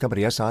Insurance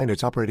Company SI and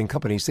its operating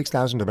company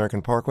 6000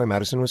 American Parkway,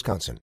 Madison,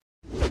 Wisconsin.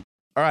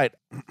 All right,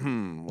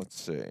 let's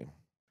see.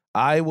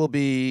 I will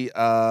be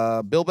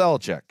Bill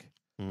Belichick,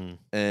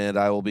 and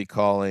I will be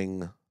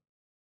calling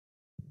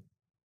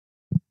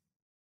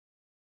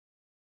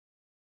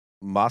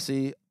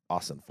Mossy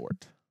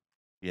Ossenfort,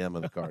 GM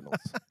of the Cardinals.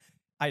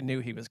 I knew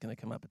he was going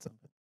to come up at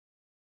something.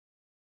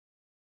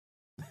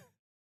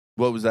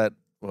 What was that?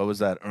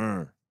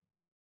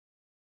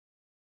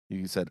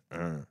 You said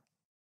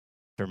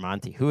For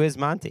Monty. Who is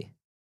Monty?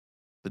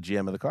 the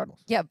GM of the Cardinals.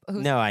 Yeah.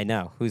 Who's, No, I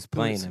know. Who's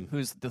playing him?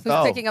 Who's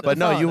picking up but the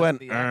no, phone? you went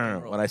The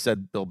acting role. when I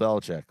said Bill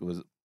Belichick. It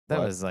was That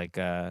what? was like,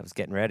 I was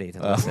getting ready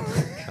to Oh. listen.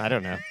 I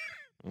don't know.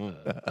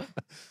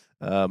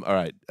 All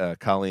right.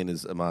 Colleen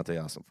is Amante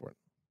Ossenfort.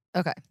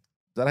 Okay.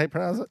 Is that how you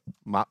pronounce it?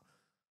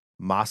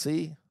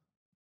 Mossy?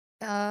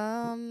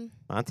 Monty.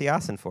 Monty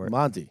Ossenfort.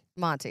 Monty.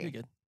 Pretty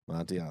good.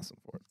 Monty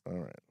Ossenfort. All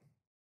right.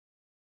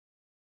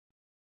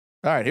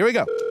 All right, here we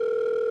go.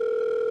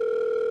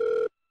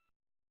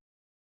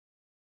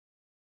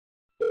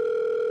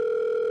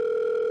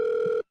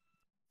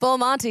 Full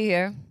Monty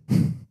here.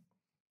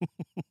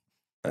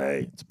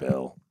 Hey, it's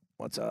Bill.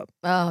 What's up?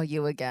 Oh,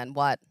 you again.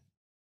 What?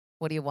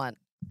 What do you want?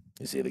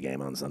 You see the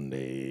game on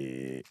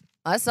Sunday?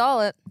 I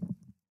saw it.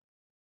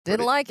 Didn't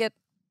Pretty- like it.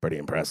 Pretty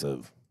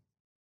impressive.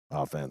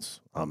 Offense,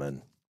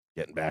 humming,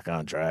 getting back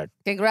on track.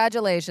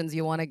 Congratulations,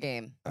 you won a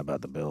game. How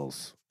about the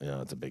Bills?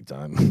 It's a big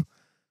time.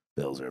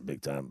 Bills are a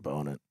big time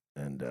opponent,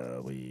 and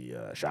we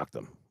shocked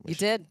them. You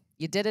did.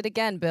 You did it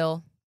again,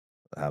 Bill.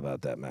 How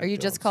about that, Mac Are you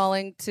Jones? just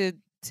calling to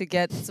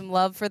get some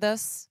love for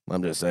this?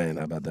 I'm just saying,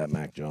 how about that,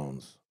 Mac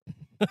Jones?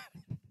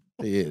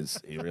 He is.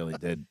 He really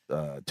did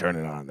turn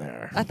it on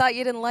there. I thought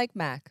you didn't like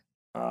Mac.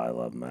 I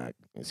love Mac.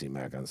 You see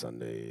Mac on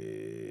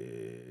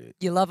Sunday.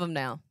 You love him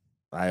now.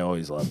 I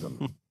always loved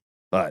him.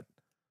 But,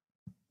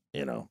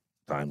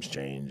 times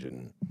change,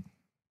 and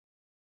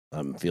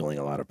I'm feeling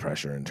a lot of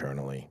pressure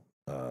internally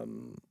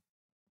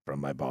from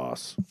my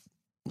boss,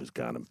 who's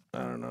kind of, I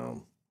don't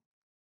know,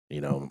 you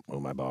know who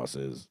my boss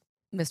is.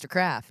 Mr.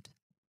 Kraft.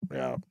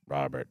 Yeah,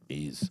 Robert.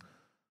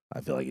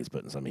 I feel like he's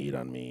putting some heat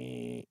on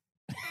me.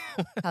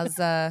 How's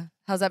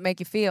that make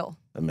you feel?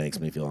 It makes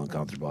me feel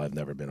uncomfortable. I've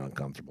never been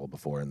uncomfortable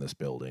before in this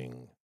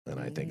building, and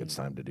I think it's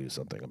time to do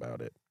something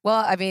about it.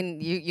 Well, I mean,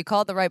 you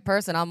called the right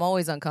person. I'm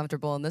always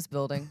uncomfortable in this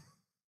building.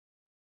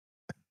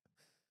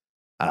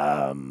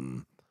 I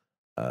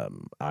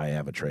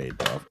have a trade,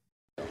 bro.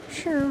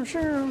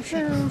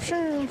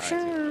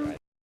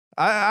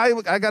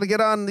 I got to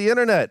get on the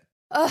internet.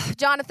 Ugh,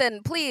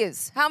 Jonathan,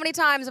 please. How many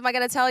times am I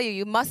going to tell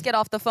you must get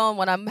off the phone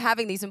when I'm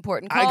having these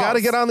important calls? I got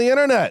to get on the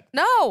internet.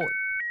 No.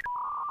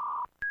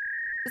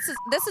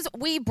 This is.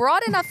 We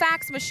brought in a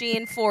fax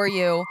machine for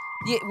you.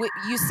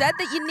 You said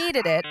that you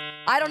needed it.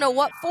 I don't know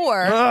what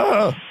for.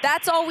 Ugh,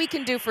 That's all we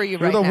can do for you you're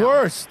right the now.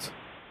 worst.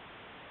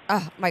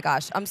 Oh my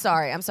gosh. I'm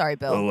sorry,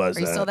 Bill. What was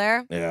Are you that? still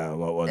there? Yeah,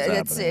 what was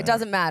happening? It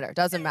doesn't matter.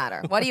 Doesn't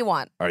matter. What do you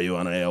want? Are you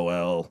on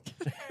AOL?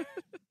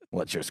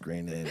 What's your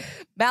screen name?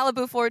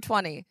 Malibu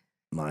 420.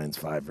 Mine's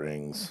 5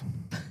 rings.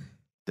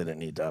 Didn't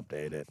need to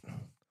update it,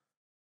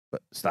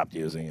 but stopped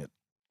using it.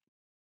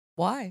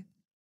 Why?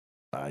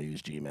 I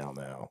use Gmail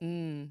now.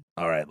 Mm.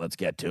 All right, let's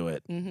get to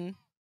it.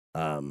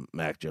 Mm-hmm.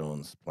 Mac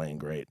Jones playing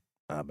great.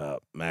 How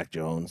about Mac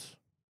Jones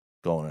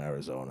going to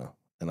Arizona?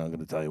 And I'm going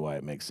to tell you why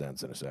it makes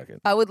sense in a second.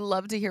 I would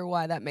love to hear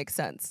why that makes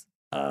sense.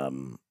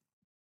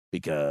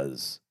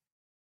 Because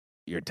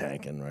you're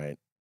tanking, right?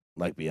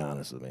 Like, be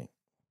honest with me.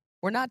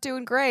 We're not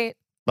doing great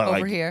But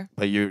over here.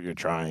 But you're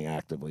trying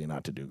actively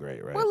not to do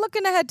great, right? We're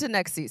looking ahead to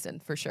next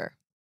season for sure.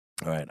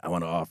 All right, I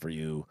want to offer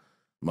you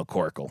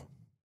McCorkle.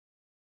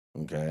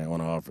 Okay, I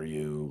want to offer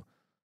you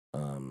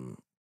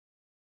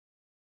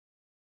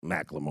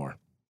Macklemore,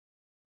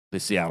 the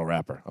Seattle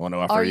rapper. I want to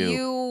offer Are you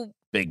you?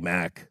 Big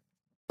Mac,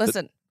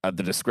 Listen, the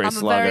disgraced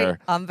slugger.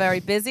 I'm very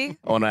busy.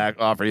 I want to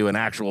offer you an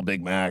actual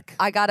Big Mac.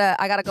 I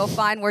gotta go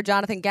find where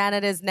Jonathan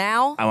Gannett is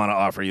now. I want to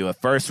offer you a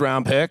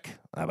first-round pick.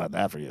 How about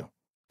that for you?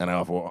 And I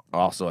offer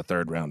also a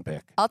third-round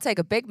pick. I'll take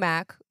a Big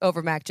Mac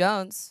over Mac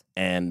Jones.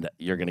 And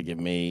you're going to give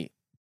me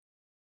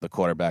the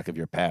quarterback of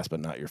your past, but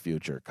not your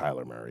future,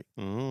 Kyler Murray.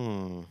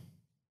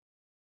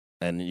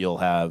 And you'll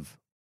have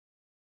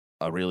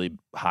a really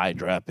high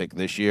draft pick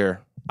this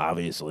year,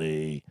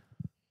 obviously,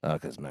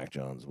 because Mac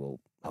Jones will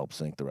help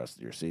sink the rest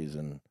of your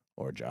season,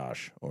 or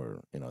Josh,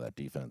 or that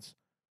defense.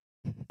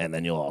 And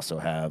then you'll also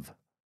have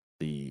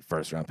the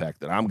first-round pick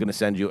that I'm going to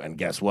send you. And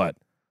guess what?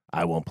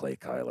 I won't play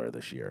Kyler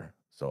this year.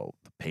 So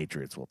the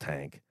Patriots will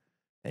tank,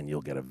 and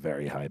you'll get a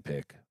very high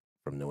pick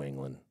from New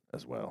England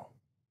as well.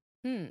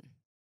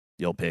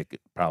 You'll pick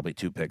probably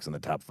 2 picks in the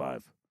top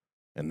 5,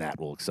 and that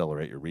will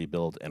accelerate your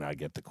rebuild, and I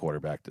get the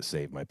quarterback to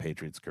save my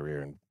Patriots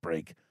career and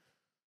break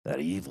that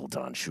evil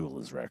Don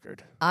Shula's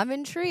record. I'm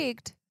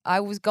intrigued. I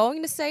was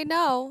going to say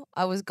no.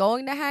 I was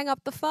going to hang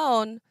up the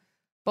phone,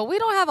 but we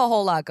don't have a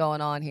whole lot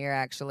going on here,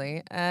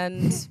 actually.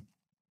 And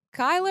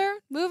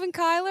moving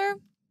Kyler,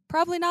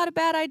 probably not a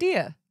bad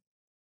idea.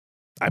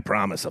 I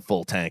promise a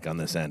full tank on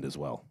this end as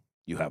well.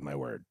 You have my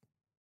word.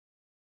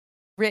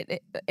 Written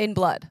in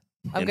blood.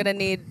 I'm going to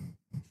need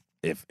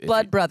if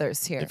blood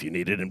brothers here. If you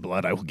need it in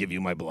blood, I will give you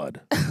my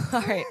blood.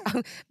 All right.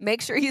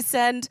 Make sure you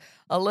send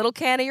a little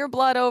can of your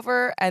blood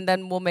over, and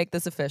then we'll make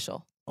this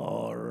official.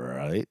 All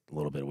right. A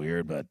little bit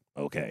weird, but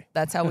okay.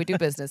 That's how we do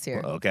business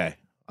here. Okay.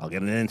 I'll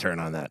get an intern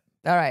on that.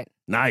 All right.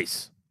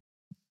 Nice.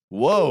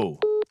 Whoa.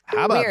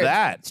 How about Weird.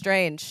 that?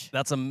 Strange.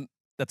 That's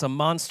a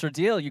monster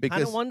deal. You kind of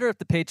Because- wonder if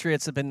the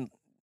Patriots have been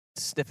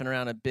sniffing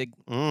around a big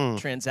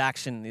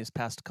transaction these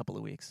past couple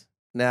of weeks.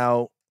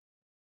 Now,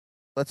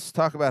 let's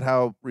talk about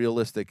how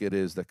realistic it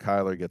is that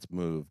Kyler gets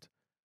moved.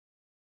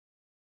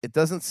 It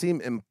doesn't seem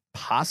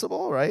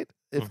impossible, right?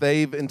 If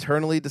they've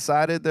internally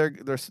decided they're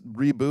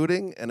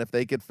rebooting, and if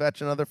they could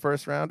fetch another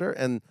first rounder,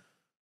 and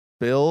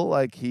Bill,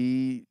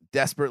 he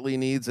desperately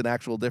needs an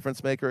actual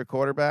difference maker at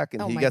quarterback,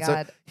 and Oh he my gets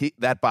God.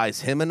 that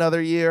buys him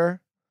another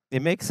year.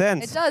 It makes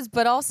sense. It does,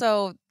 but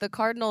also the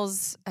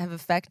Cardinals have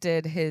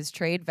affected his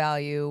trade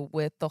value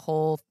with the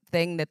whole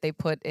thing that they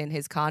put in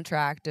his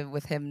contract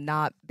with him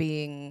not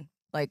being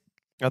like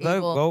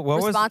Although,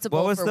 what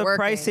responsible was for the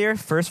price working. here?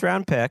 First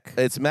round pick.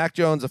 It's Mac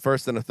Jones, a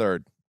first and a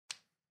third.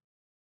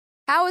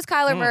 How is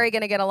Kyler Murray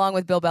going to get along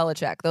with Bill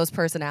Belichick? Those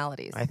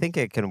personalities. I think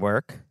it can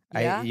work.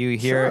 Yeah? You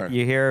Sure.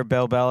 hear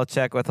Bill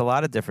Belichick with a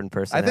lot of different I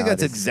personalities. think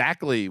that's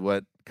exactly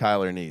what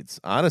Kyler needs,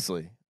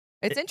 honestly.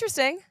 It's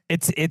interesting.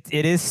 It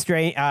is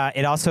strange.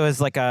 It also is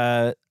like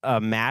a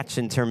match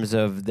in terms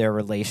of their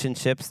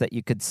relationships that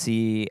you could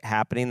see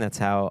happening. That's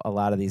how a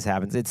lot of these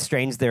happens. It's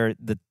strange.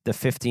 The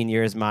 15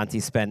 years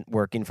Monty spent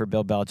working for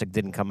Bill Belichick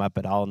didn't come up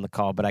at all in the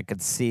call, but I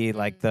could see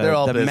like They're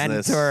all the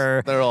business.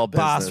 mentor They're all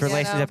boss business.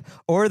 relationship,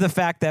 or the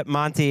fact that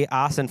Monty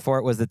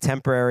Ossenfort was the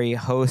temporary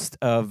host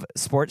of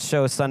Sports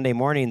Show Sunday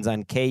mornings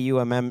on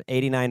KUMM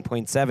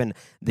 89.7,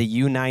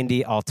 the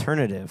U90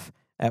 alternative.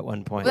 At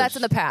one point. Well, that's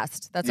in the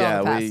past. That's all in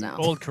the past now.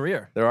 Old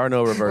career. There are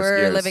no reverse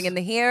We're gears. living in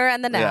the here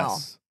and the now.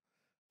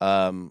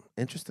 Yes.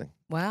 Interesting.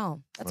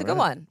 Wow. That's All a good right.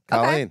 one.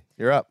 Colleen,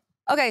 you're up.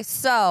 Okay,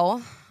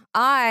 so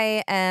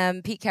I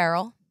am Pete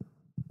Carroll,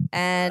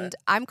 and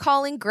I'm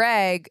calling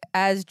Greg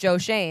as Joe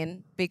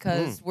Shane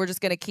because we're just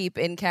going to keep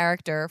in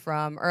character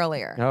from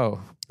earlier.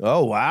 Oh,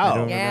 Oh, I wow.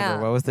 don't Yeah.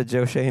 remember. What was the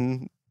Joe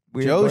Shane?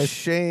 Weird Joe voice?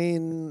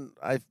 Shane,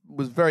 I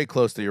was very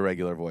close to your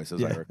regular voice,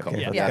 as I recall.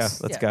 Okay, but let's Yes.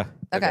 go. Let's Yeah.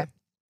 go. Okay,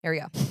 here we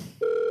go.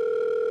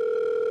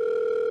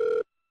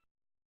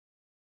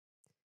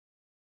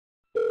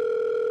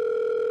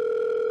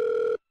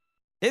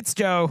 It's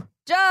Joe.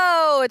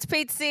 Joe, it's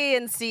Pete C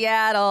in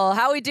Seattle.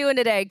 How are we doing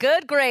today?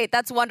 Good, great.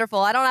 That's wonderful.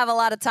 I don't have a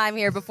lot of time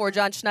here before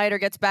John Schneider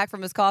gets back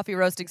from his coffee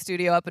roasting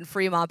studio up in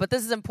Fremont, but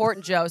this is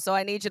important, Joe, so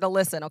I need you to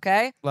listen,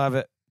 okay? Love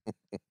it.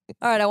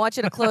 All right, I want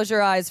you to close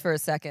your eyes for a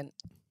second.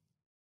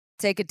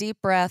 Take a deep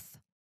breath.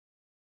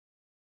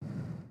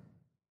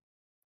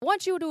 I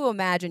want you to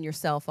imagine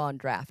yourself on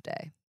draft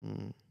day. My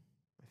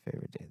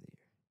favorite day of the year.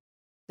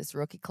 This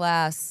rookie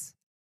class,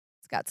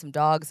 it's got some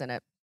dogs in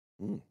it.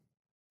 Mm.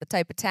 The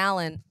type of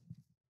talent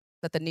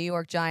that the New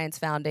York Giants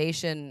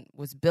Foundation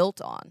was built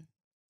on.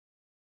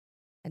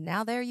 And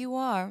now there you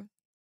are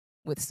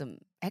with some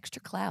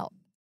extra clout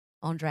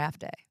on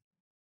draft day.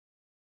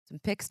 Some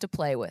picks to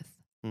play with.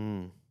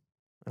 I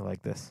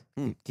like this.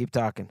 Hmm. Keep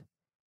talking.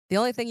 The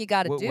only thing you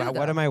got to do,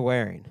 What am I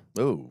wearing?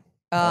 Ooh.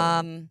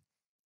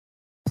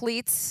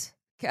 pleats,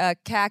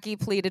 khaki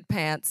pleated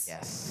pants,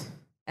 Yes.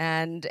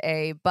 and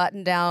a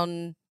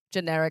button-down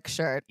generic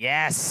shirt.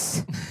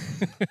 Yes.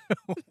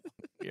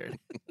 Weird.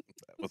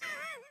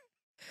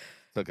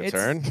 Took a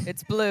turn.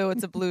 It's blue.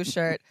 It's a blue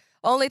shirt.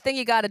 Only thing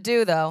you got to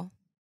do, though,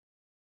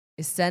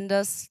 is send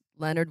us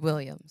Leonard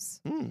Williams.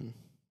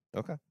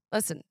 Okay.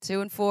 Listen,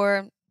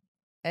 2-4,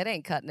 it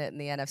ain't cutting it in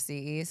the NFC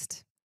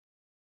East.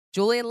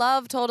 Julian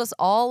Love told us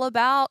all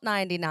about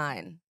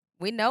 99.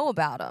 We know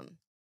about him,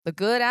 the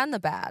good and the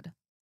bad.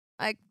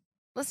 Like,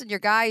 listen, your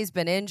guy, he's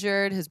been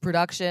injured. His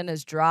production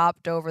has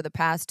dropped over the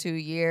past 2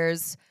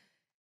 years.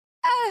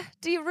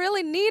 Do you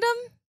really need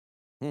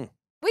him?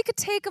 We could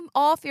take him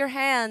off your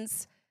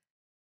hands,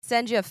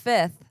 send you a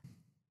fifth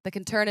that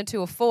can turn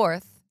into a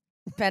fourth,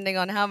 depending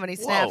on how many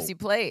snaps he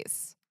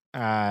plays.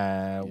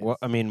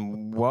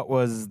 What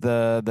was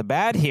the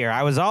bad here?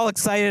 I was all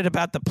excited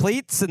about the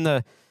pleats and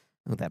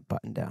that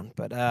button down,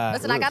 but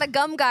Listen, I got a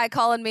gum guy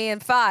calling me in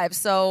 5,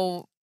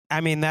 so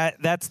I mean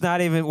that's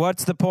not even.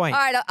 What's the point?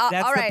 all right,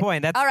 That's all the right.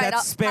 point. That's all right, that's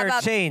how spare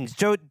about change.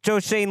 Joe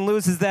Shane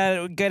loses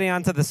that getting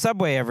onto the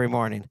subway every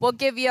morning. we'll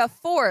give you a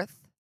fourth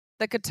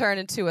that could turn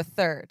into a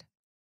third.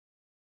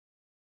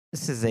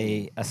 This is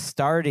a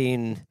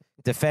starting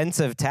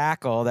defensive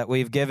tackle that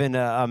we've given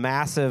a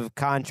massive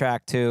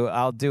contract to.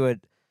 I'll do it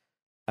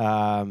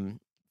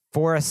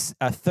for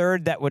a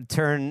third that would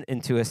turn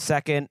into a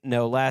second,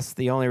 no less.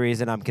 The only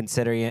reason I'm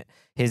considering it,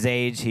 his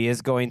age, he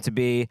is going to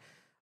be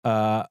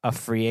a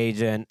free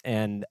agent,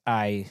 and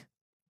I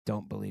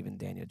don't believe in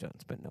Daniel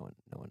Jones, but no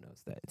one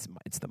knows that.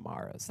 It's the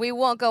Maras. We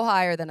won't go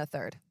higher than a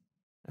third.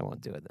 I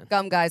won't do it then.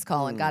 Gum guy's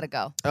calling. Gotta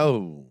go.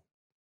 Oh.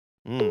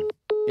 Mm.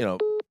 You know,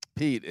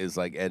 Pete is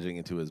like edging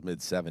into his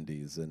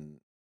mid-70s, and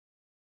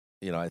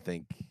I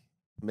think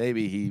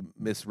maybe he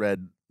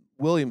misread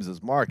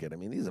Williams's market. I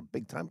mean, he's a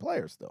big-time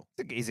player still.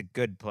 He's a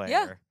good player.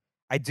 Yeah.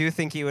 I do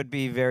think he would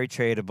be very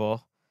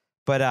tradable.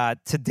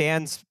 But to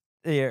Dan's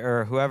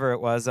or whoever it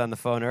was on the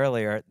phone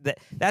earlier,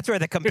 that's where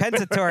the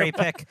compensatory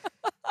pick,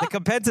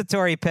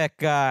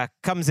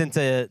 comes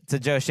into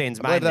Joe Shane's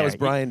I mind. believe that was there.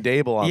 Brian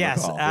Dable on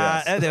Yes, the call.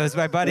 Yes. it was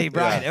my buddy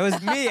Brian. Yeah. It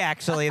was me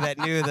actually that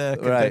knew the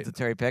Right.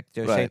 compensatory pick,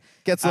 Joe Right. Shane.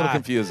 Gets a little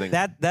confusing.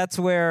 That's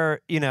where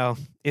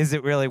is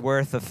it really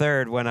worth a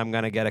third when I'm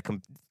going to get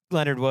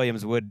Leonard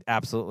Williams would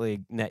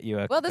absolutely net you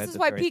a. Well, this is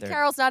why compensatory Pete third.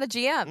 Carroll's not a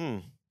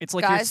GM. It's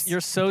like Guys?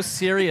 you're so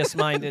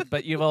serious-minded,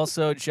 but you've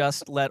also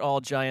just let all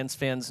Giants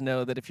fans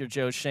know that if you're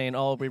Joe Shane,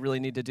 all we really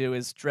need to do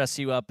is dress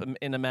you up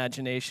in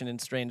imagination in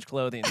strange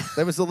clothing.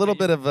 There was a little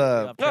bit of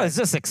No, it's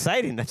just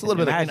exciting. a little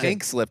bit of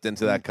ink slipped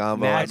into that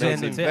combo.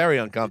 Imagine- It's very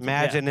uncomfortable.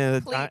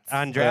 Imagine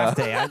on draft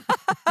day.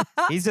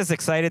 He's just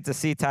excited to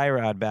see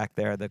Tyrod back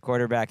there, the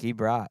quarterback he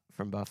brought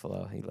from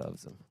Buffalo. He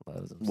loves him.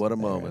 Loves him. What so a bad.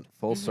 moment.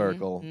 Full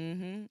circle.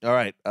 Mm-hmm. All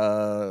right.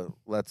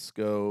 Let's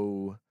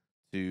go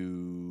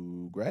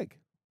to Greg.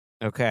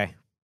 Okay.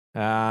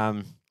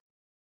 I'm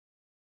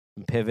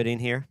pivoting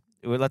here.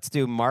 Well, let's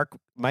do Mike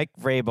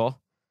Vrabel.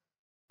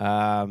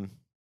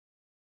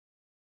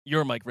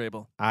 You're Mike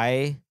Vrabel.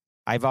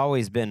 I've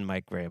always been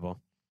Mike Vrabel.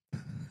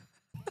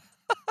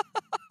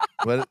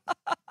 What?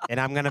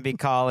 And I'm going to be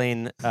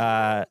calling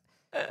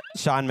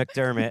Sean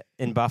McDermott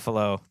in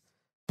Buffalo,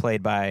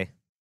 played by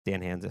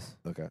Dan Hanzus.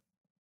 Okay.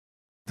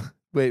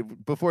 Wait,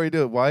 before you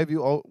do it, why have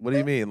you? What do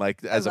you mean?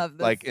 Like as a love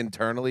this. like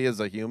internally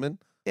as a human?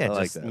 Yeah, I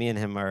like just that. me and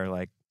him are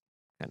like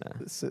kind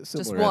of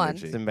Similar one.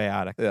 energy.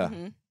 symbiotic. Yeah,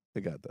 Mm-hmm. I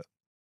got that.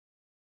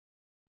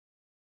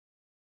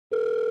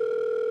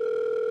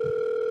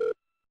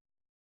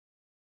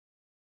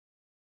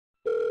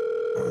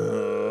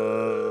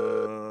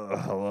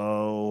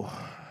 Hello.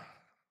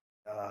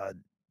 God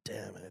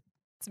damn it.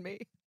 It's me.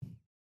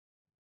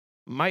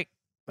 Mike,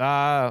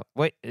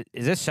 wait,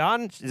 is this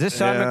Sean? Is this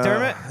Sean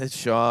McDermott? It's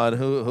Sean.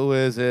 Who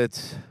is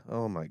it?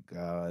 Oh my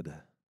God.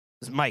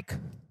 This is Mike.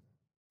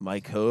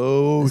 Mike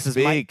who? This is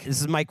Mike. Speak.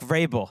 This is Mike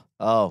Vrabel.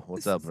 Oh,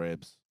 what's up,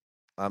 Rabes?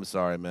 I'm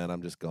sorry, man.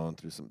 I'm just going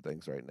through some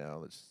things right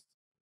now.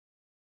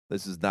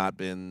 This has not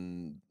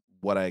been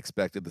what I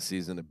expected the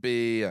season to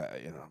be.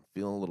 I'm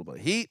feeling a little bit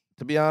of heat,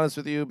 to be honest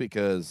with you,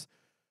 because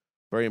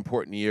very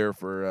important year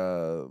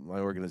for my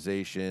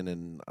organization,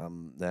 and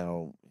I'm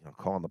now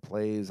calling the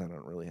plays. I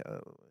don't really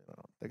have.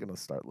 They're going to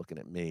start looking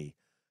at me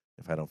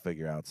if I don't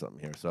figure out something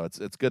here. So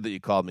it's good that you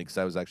called me because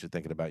I was actually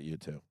thinking about you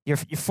too. You're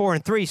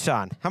 4-3,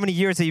 Sean. How many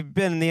years have you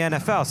been in the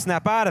NFL?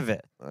 Snap out of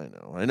it.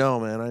 I know,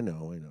 man. I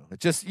know.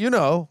 It's just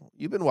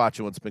you've been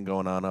watching what's been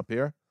going on up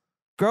here.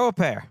 Grow a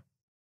pair.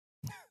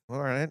 All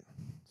right.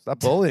 Stop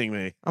bullying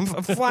me. I'm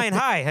flying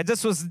high. I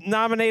just was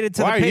nominated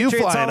to Why the are you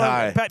Patriots flying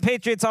high?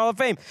 Patriots Hall of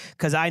Fame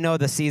because I know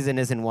the season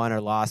isn't won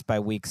or lost by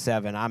week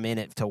 7. I'm in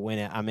it to win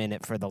it. I'm in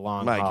it for the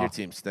long Mike, haul. your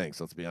team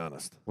stinks. Let's be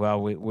honest. Well,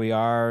 we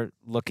are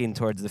looking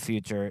towards the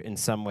future in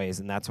some ways,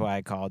 and that's why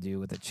I called you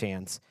with a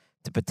chance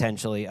to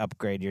potentially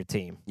upgrade your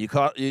team. You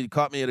caught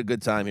me at a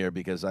good time here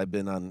because I've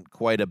been on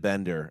quite a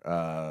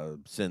bender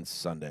since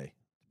Sunday.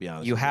 To be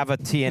honest, You with have a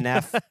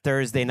TNF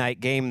Thursday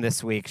night game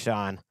this week,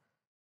 Sean.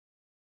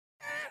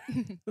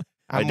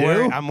 I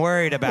do? I'm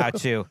worried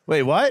about you.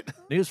 Wait, what?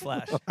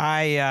 Newsflash.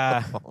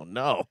 I Oh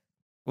no.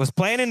 was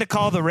planning to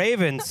call the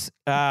Ravens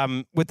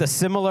with a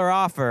similar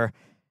offer,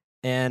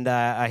 and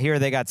I hear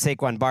they got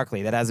Saquon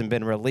Barkley. That hasn't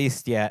been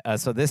released yet,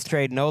 so this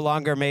trade no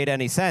longer made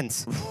any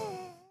sense.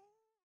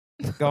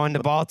 Going to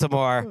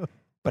Baltimore,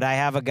 but I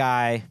have a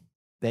guy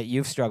that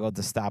you've struggled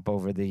to stop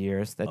over the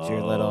years. That's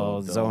your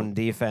little don't. zone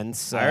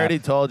defense. I already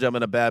told you I'm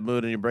in a bad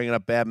mood, and you're bringing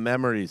up bad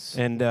memories.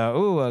 And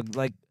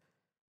like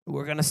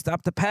we're gonna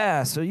stop the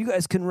pass so you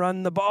guys can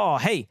run the ball.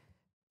 Hey,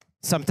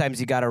 sometimes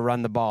you got to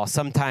run the ball.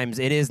 Sometimes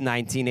it is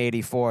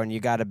 1984, and you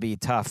got to be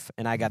tough.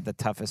 And I got the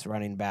toughest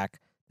running back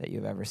that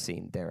you've ever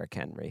seen, Derrick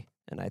Henry.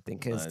 And I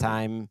think his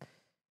time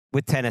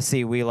with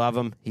Tennessee, we love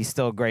him. He's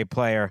still a great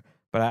player,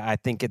 but I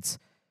think it's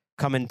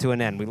coming to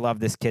an end. We love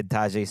this kid,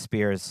 Tajay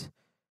Spears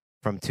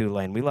from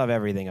Tulane. We love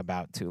everything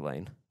about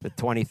Tulane. The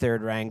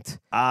 23rd ranked,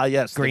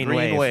 Yes, Green the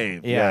Green Wave.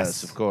 Wave. Yes.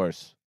 Yes, of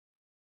course.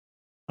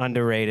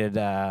 underrated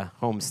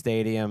home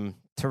stadium,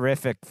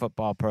 terrific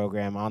football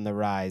program on the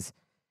rise.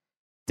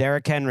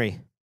 Derrick Henry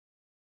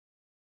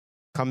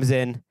comes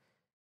in,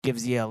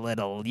 gives you a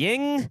little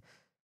ying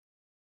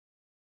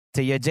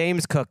to your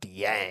James Cook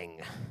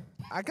yang.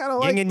 I kind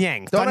of Yin and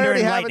yang, Don't I thunder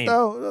already and have lightning. it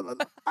though?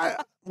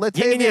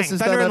 Yin and yang, Latavius has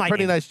thunder done and a pretty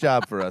lightning. nice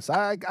job for us.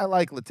 I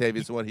like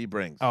Latavius and what he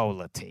brings. Oh,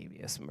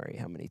 Latavius Murray.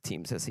 How many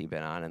teams has he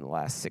been on in the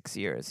last 6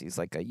 years? He's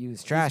like a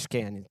used trash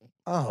can.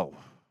 Oh,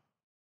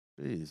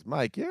 jeez,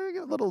 Mike,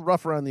 you're a little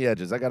rough around the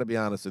edges. I got to be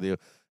honest with you,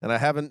 and I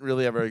haven't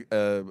really ever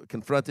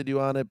confronted you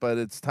on it, but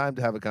it's time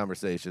to have a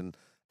conversation.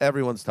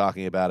 Everyone's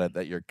talking about it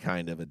that you're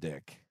kind of a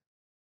dick.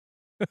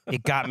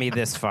 It got me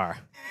this far.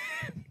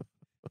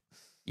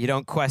 You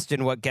don't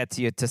question what gets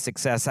you to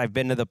success. I've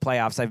been to the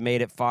playoffs. I've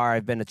made it far.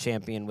 I've been a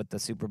champion with the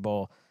Super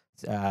Bowl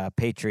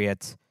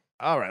Patriots.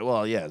 All right,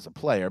 well, yeah, as a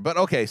player, but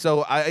okay.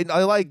 So I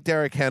like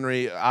Derrick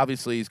Henry.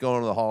 Obviously, he's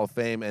going to the Hall of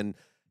Fame, and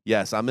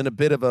yes, I'm in a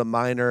bit of a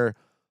minor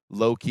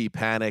low-key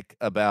panic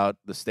about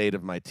the state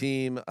of my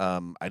team.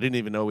 I didn't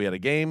even know we had a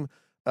game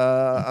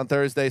on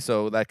Thursday,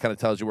 so that kind of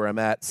tells you where I'm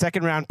at.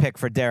 Second round pick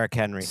for Derrick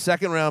Henry.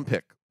 Second round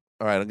pick.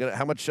 All right,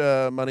 how much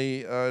money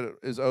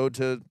is owed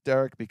to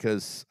Derrick?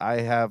 Because I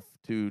have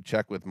to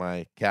check with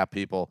my cap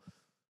people.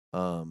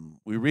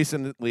 We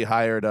recently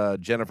hired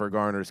Jennifer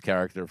Garner's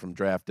character from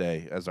Draft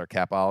Day as our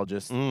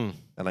capologist,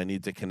 and I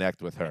need to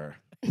connect with her.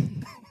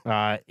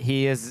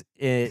 He is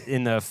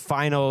in the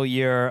final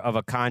year of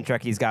a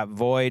contract. He's got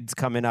voids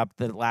coming up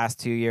the last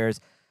 2 years.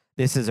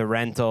 This is a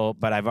rental,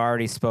 but I've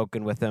already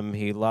spoken with him.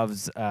 He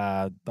loves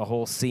the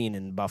whole scene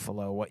in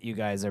Buffalo, what you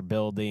guys are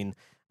building.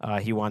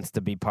 He wants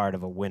to be part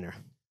of a winner.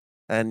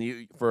 And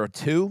you for a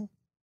 2?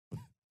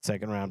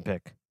 Second round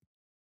pick.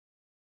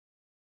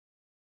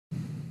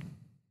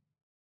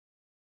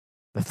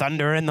 The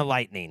Thunder and the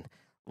Lightning.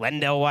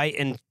 Lendell White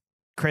and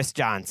Chris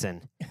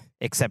Johnson.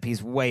 Except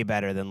he's way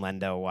better than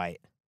Lendell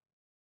White.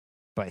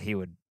 But he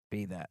would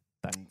be that.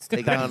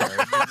 Take on- You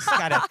just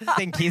gotta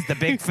think he's the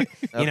big.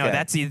 You know,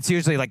 Okay. it's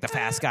usually like the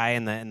fast guy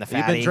and the You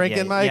fatty. been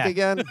drinking, Mike,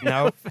 again?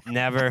 No,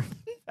 never.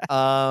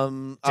 All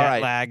Jet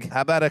right. lag.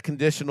 How about a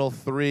conditional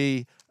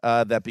 3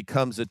 that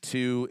becomes a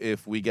 2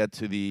 if we get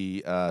to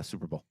the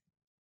Super Bowl?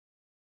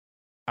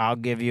 I'll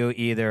give you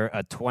either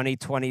a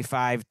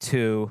 2025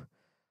 2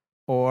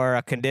 or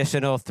a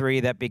conditional 3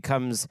 that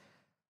becomes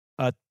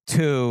a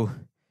 2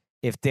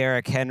 if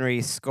Derrick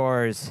Henry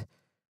scores.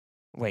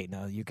 Wait,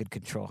 no, you could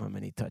control how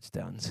many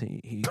touchdowns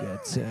he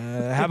gets.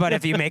 How about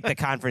if you make the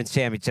conference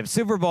championship?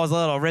 Super Bowl is a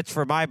little rich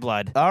for my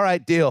blood. All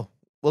right, deal.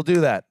 We'll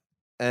do that.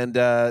 And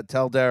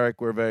tell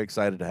Derek we're very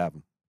excited to have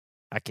him.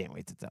 I can't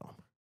wait to tell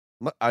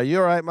him. Are you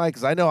all right, Mike?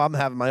 Because I know I'm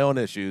having my own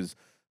issues,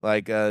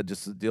 like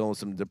just dealing with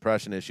some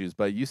depression issues,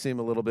 but you seem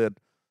a little bit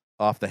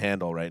off the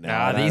handle right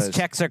now. These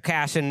checks are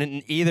cashing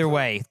in either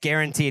way.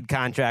 Guaranteed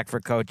contract for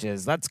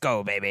coaches. Let's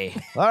go, baby.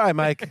 All right,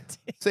 Mike.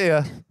 See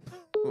ya.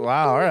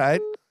 Wow, all right.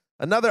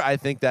 I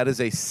think that is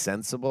a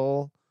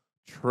sensible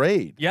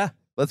trade. Yeah.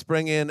 Let's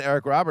bring in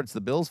Eric Roberts, the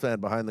Bills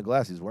fan behind the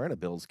glass. He's wearing a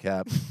Bills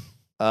cap.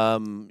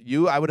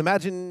 I would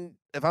imagine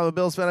if I'm a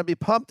Bills fan, I'd be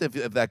pumped if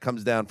that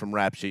comes down from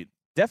Rap Sheet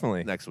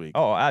Definitely. next week.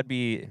 Oh, I'd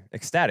be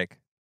ecstatic.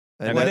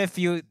 And What that- if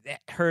you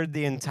heard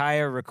the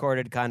entire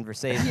recorded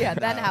conversation? Yeah,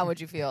 then how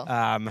would you feel?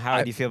 How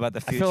would you feel about the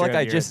I future feel like of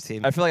I your just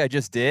team? I feel like I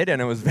just did,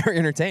 and it was very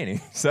entertaining.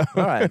 So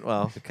all right,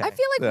 well, Okay. I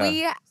feel like Yeah.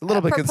 we a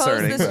little bit proposed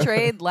concerning. this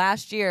trade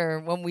last year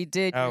when we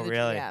did. Oh, do the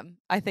really? GM.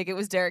 I think it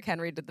was Derrick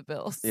Henry did the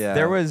Bills. yeah.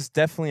 there was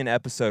definitely an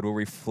episode where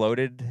we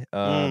floated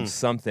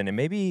something, and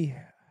maybe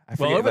I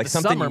forget, over like the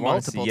something summer you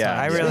want to see. multiple Yeah,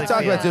 times. I really we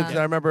talked about it too Yeah. because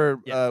I remember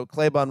Yeah.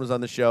 Claybon was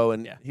on the show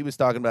and Yeah. he was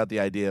talking about the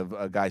idea of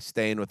a guy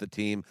staying with the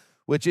team,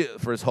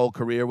 for his whole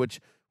career, which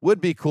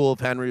would be cool if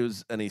Henry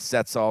was and he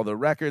sets all the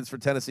records for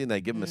Tennessee and they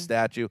give him a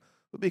statue.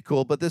 Would be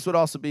cool, but this would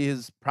also be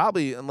his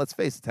probably. And let's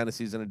face it,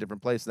 Tennessee's in a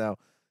different place now.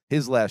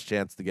 His last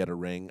chance to get a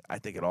ring. I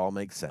think it all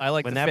makes sense. I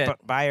like when the that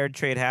fit. Bayard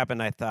trade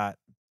happened, I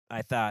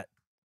thought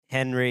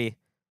Henry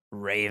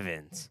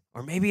Ravens,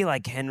 or maybe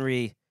like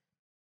Henry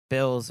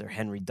Bills or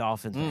Henry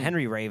Dolphins. But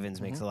Henry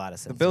Ravens makes a lot of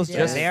sense. Bills Yeah.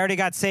 just They already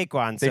got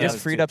Saquon. they so just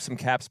it's freed too- up some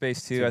cap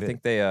space too. too I big.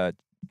 think they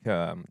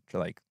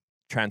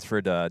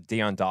transferred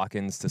Deion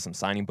Dawkins to some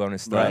signing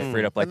bonus stuff. Right.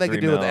 Freed up like and they $3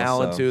 could do it with million,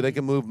 Allen so- too. They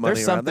can move money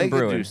There's around. They something could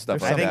do brewing. stuff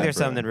There's like I think that. there's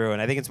something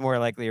ruined. I think it's more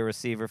likely a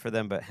receiver for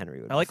them, but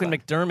Henry would. I like be when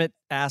fine. McDermott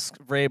asks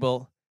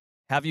Vrabel,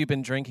 "Have you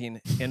been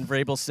drinking?" And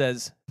Vrabel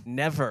says,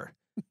 "Never."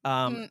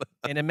 An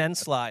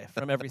immense lie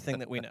from everything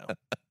that we know.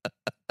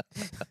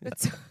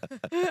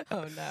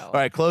 Oh no. All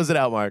right, close it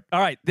out, Mark. All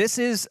right, this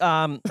is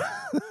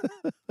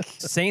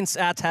Saints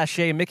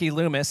attaché Mickey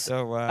Loomis.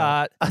 So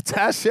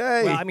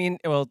Attaché. Well, I mean,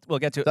 we'll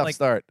get to it. Tough Like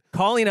start.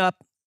 calling up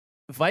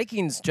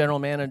Vikings general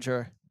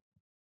manager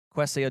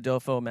Kwesi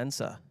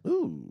Adolfo-Mensah,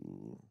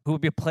 Ooh. who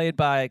would be played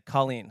by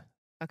Colleen.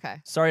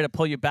 Okay. Sorry to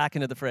pull you back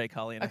into the fray,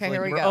 Colleen. I Okay, feel like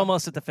here we we're go.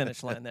 almost at the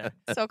finish line there.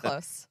 So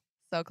close.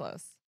 So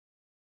close.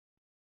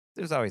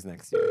 there's always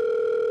next year.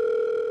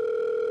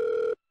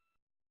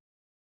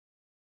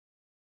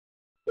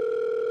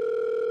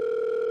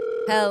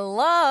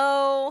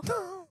 Hello,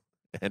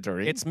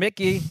 Entering. It's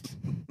Mickey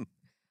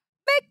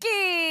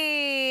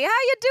Mickey. How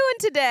you doing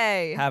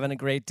today? having a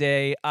great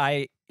day.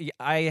 I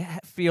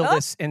feel Oh.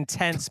 this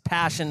intense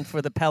passion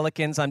for the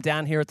Pelicans. I'm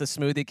down here at the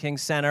Smoothie King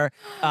Center.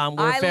 We're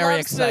I very love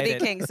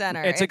excited. Smoothie King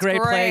Center. It's a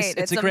great place.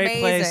 It's a great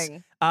place.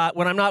 amazing.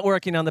 When I'm not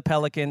working on the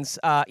Pelicans,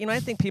 I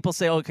think people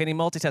say, "Oh, can he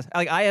multitask?"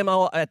 Like I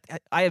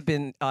have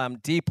been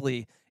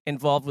deeply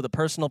involved with a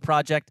personal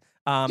project.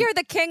 You're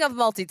the king of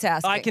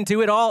multitasking. I can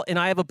do it all, and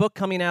I have a book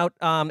coming out.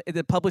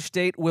 The published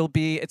date will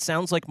be, it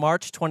sounds like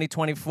March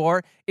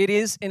 2024. It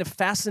is a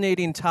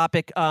fascinating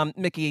topic.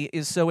 Mickey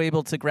is so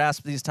able to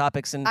grasp these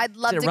topics, and I'd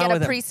love to run get with a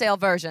them. pre-sale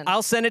version.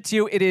 I'll send it to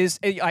you. It is.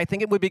 I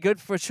think it would be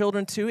good for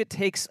children too. It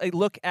takes a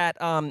look at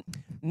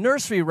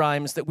nursery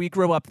rhymes that we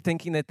grew up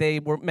thinking that they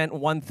meant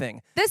one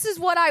thing. This is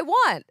what I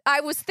want.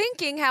 I was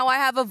thinking how I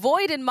have a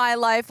void in my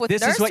life with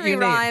This is what nursery you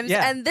need. rhymes,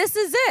 Yeah. and this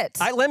is it.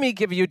 Let me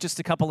give you just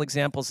a couple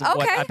examples of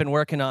what Okay. I've been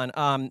working on.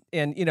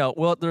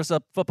 Well, there's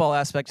a football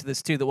aspect to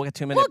this too that we'll get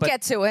to in a minute. we'll but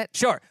get to it.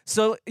 Sure.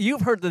 So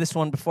you've heard of this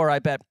one before, I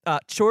bet.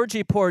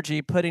 Georgie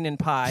Porgy, pudding and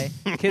pie,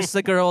 kissed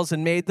the girls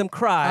and made them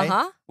cry.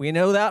 Uh-huh. We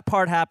know that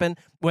part happened.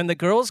 When the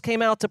girls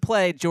came out to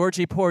play,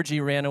 Georgie Porgy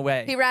ran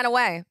away. He ran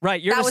away.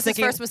 Right. You're That just was his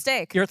thinking, first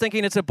mistake. You're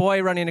thinking it's a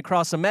boy running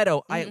across a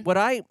meadow.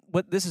 Mm-hmm.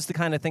 This is the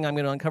kind of thing I'm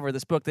going to uncover in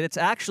this book, that it's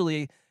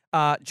actually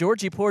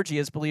Georgie Porgy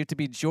is believed to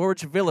be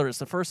George Villers,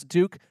 the first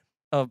Duke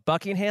of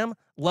Buckingham,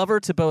 lover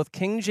to both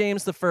King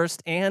James I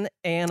and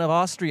Anne of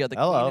Austria, the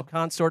Hello. Queen and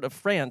Consort of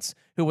France,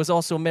 who was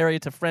also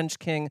married to French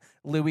King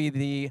Louis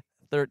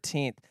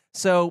XIII.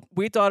 So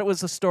we thought it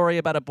was a story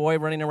about a boy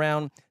running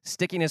around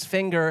sticking his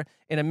finger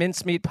in a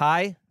mincemeat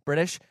pie,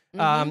 British.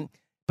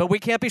 But we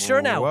can't be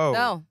sure now. Whoa.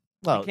 No.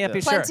 Well, We can't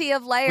be sure. Plenty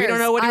of layers. We don't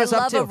know what he was I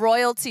up love to. a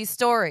royalty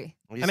story.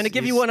 I'm going to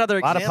give you one other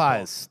a lot example. of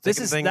pies. This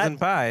Sticking is things that, in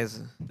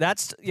pies.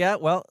 That's, yeah,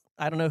 well,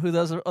 I don't know who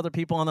those other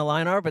people on the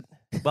line are, but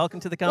welcome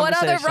to the What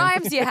conversation. other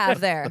rhymes you have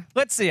there?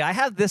 Let's see. I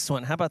have this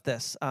one. How about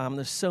this?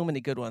 There's so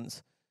many good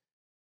ones.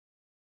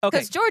 Okay.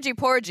 Because Georgie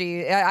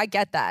Porgy, I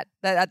get that.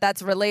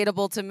 That's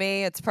relatable to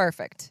me. It's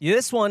perfect.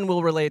 This one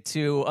will relate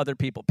to other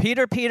people.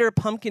 Peter,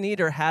 pumpkin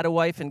eater, had a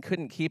wife and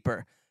couldn't keep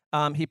her.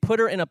 He put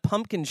her in a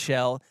pumpkin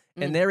shell,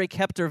 and there he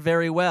kept her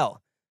very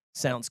well.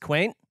 Sounds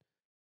quaint.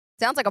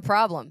 Sounds like a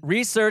problem.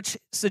 Research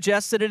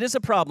suggests that it is a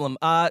problem.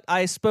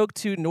 I spoke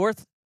to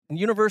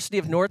University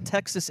of North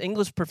Texas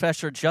English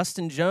professor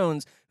Justin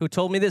Jones, who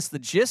told me this. The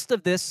gist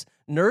of this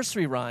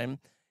nursery rhyme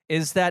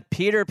is that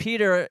Peter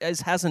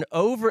is an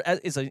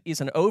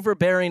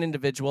overbearing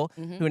individual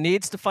who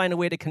needs to find a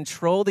way to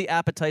control the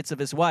appetites of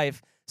his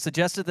wife.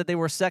 Suggested that they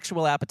were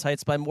sexual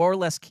appetites by more or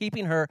less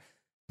keeping her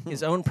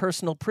his own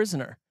personal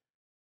prisoner.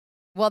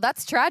 Well,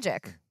 that's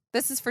tragic.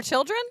 This is for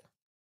children?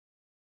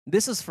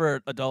 This is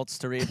for adults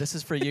to read. This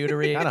is for you to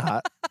read. Kind of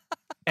hot.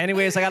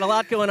 Anyways, I got a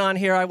lot going on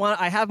here.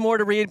 I have more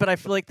to read, but I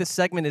feel like this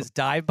segment is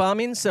dive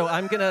bombing, so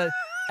I'm gonna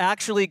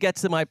actually get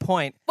to my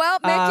point. Well,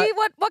 Mickey,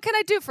 what can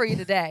I do for you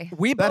today?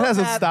 We That both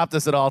hasn't have, stopped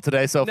us at all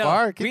today so no,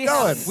 far. Keep we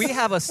going. we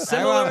have a I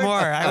similar. want more.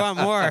 I want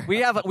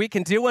more. We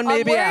can do one I'm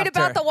maybe worried after.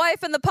 about the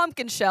wife and the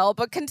pumpkin shell,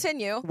 but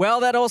continue. Well,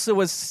 that also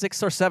was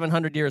 600 or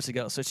 700 years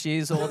ago, so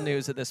she's old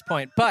news at this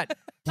point. But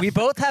we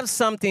both have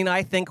something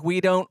I think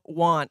we don't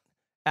want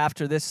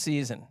after this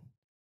season.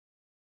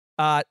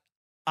 I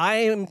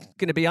am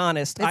going to be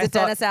honest. Is it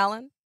Dennis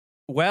Allen?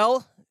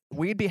 Well,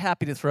 we'd be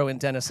happy to throw in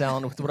Dennis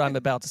Allen with what I'm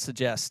about to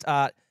suggest.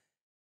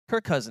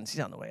 Kirk Cousins, he's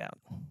on the way out.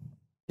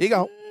 You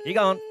go. He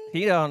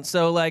gone.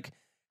 So,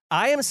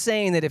 I am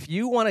saying that if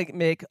you want to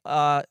make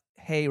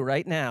hay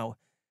right now,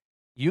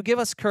 you give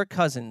us Kirk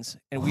Cousins,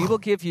 and we will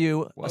give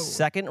you a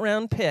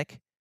second-round pick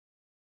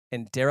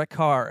and Derek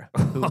Carr,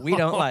 who we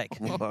don't like.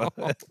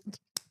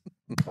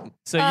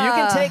 So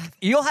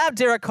you'll have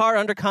Derek Carr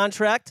under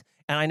contract,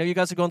 and I know you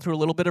guys are going through a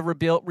little bit of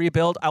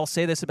rebuild. I'll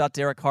say this about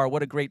Derek Carr.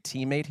 What a great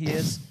teammate he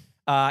is.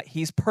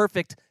 He's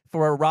perfect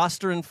for a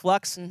roster in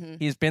flux.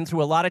 He's been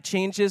through a lot of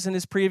changes in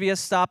his previous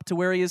stop to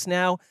where he is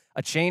now.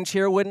 A change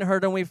here wouldn't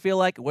hurt him, we feel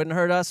like. It wouldn't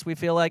hurt us, we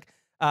feel like.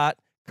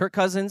 Kirk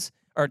Cousins,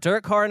 or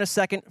Derek Carr in a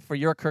second for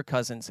your Kirk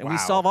Cousins. And we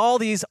solve all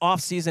these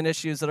off-season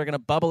issues that are going to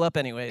bubble up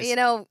anyways. You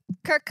know,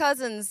 Kirk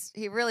Cousins,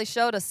 he really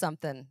showed us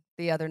something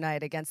the other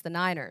night against the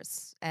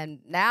Niners. And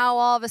now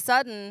all of a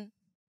sudden,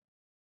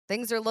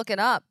 things are looking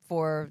up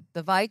for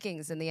the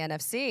Vikings in the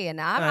NFC.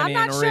 And I'm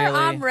not sure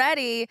I'm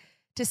ready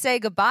to say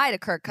goodbye to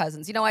Kirk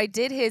Cousins. You know, I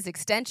did his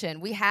extension.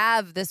 We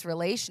have this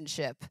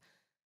relationship.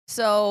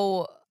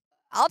 So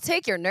I'll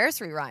take your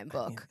nursery rhyme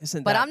book,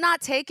 but I'm not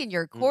taking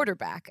your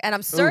quarterback, and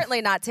I'm certainly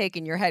not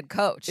taking your head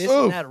coach.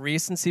 Isn't that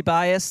recency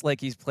bias?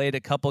 Like he's played a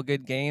couple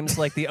good games,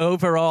 like the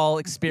overall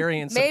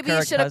experience. Maybe of you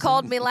Kirk should have Cousins.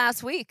 called me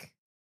last week.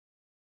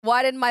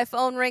 Why didn't my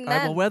phone ring All right,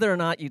 then? well, whether or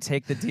not you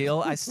take the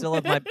deal, I still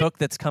have my book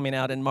that's coming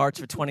out in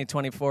March of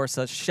 2024.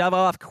 So shove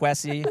off,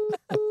 Quessy.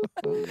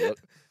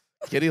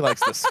 Kitty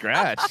likes to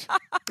scratch.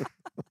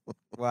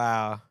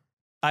 Wow.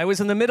 I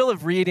was in the middle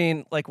of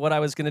reading like what I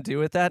was going to do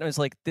with that. I was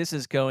like, this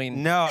is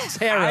going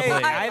terribly.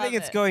 I think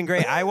it's going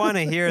great. I want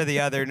to hear the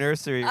other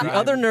nursery. The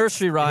other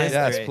nursery rhymes.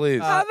 Yes,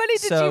 please. How many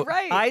did you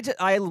write?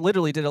 I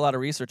literally did a lot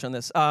of research on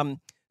this.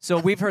 So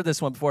we've heard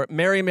this one before.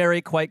 Mary,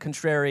 Mary, quite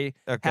contrary.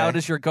 Okay. How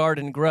does your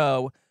garden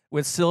grow?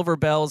 With silver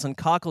bells and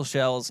cockle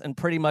shells and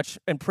pretty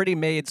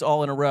maids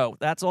all in a row.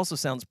 That also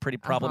sounds pretty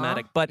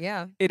problematic. But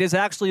Yeah. it is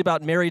actually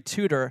about Mary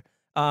Tudor,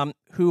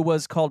 who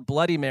was called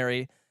Bloody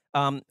Mary.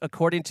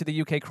 According to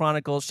the UK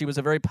Chronicles, she was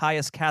a very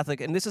pious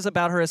Catholic, and this is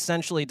about her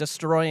essentially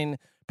destroying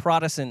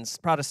Protestants,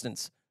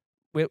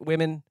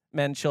 women,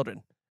 men,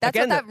 children. That's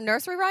Again, what that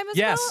nursery rhyme is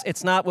yes, about?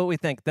 it's not what we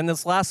think. Then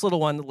this last little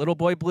one, Little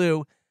Boy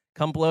Blue,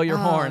 come blow your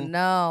Oh, horn.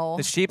 no.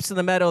 The sheep's in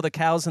the meadow, the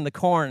cow's in the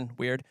corn.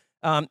 Weird.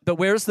 But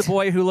where's the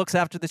boy who looks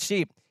after the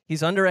sheep?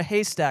 He's under a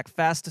haystack,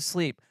 fast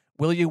asleep.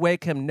 Will you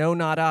wake him? No,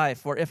 not I,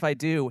 for if I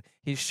do,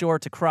 he's sure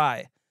to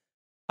cry.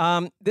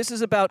 This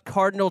is about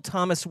Cardinal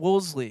Thomas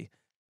Wolsey,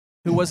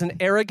 who was an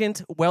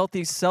arrogant,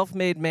 wealthy,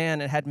 self-made man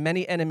and had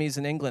many enemies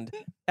in England.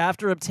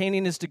 After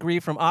obtaining his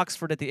degree from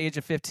Oxford at the age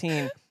of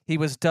 15, he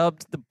was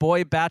dubbed the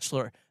Boy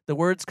Bachelor. The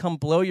words "come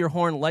blow your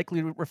horn"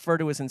 likely refer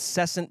to his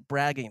incessant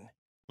bragging.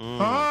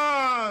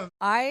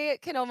 I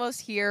can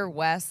almost hear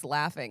Wes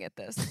laughing at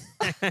this.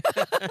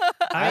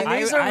 I mean,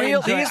 these are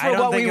real. These I were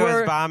don't what think we it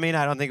were. was bombing.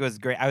 I don't think it was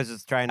great. I was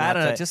just trying I not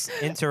don't know. to Just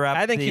interrupt.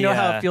 I think the, you know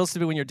how it feels to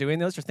be when you're doing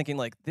those. You're thinking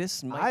like,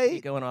 this might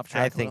be going off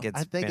track. I a think little.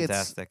 it's I think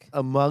fantastic. it's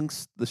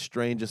amongst the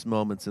strangest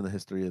moments in the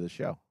history of the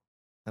show,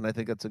 and I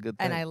think that's a good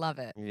thing. And I love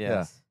it.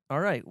 Yes. All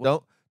right.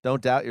 Well,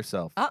 Don't doubt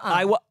yourself.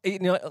 I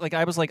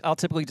was like, I'll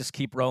typically just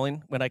keep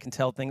rolling when I can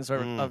tell things are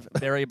of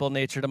variable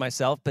nature to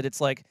myself. But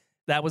it's like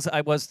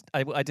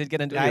I did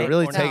get into You're it.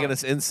 really more taking now.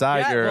 us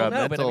inside your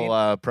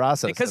mental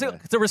process because today.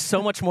 there was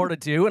so much more to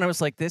do, and I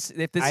was like, if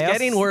this is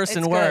getting worse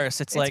and It's worse,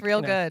 good. it's like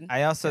real good.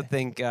 I also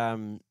think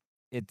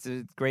it's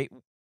a great,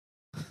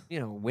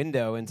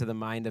 window into the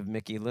mind of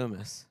Mickey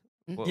Loomis.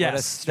 What a Yes,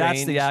 that's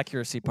strange- the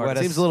accuracy part. what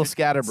of it. Seems a little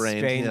scatterbrained.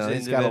 strange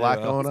He's got a lot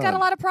individual. going He's on. got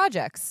a lot of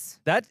projects.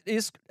 That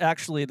is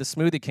actually the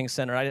Smoothie King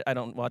Center. I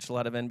don't watch a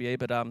lot of NBA,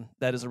 but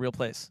that is a real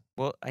place.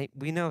 Well,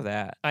 we know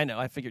that. I know.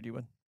 I figured you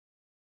would.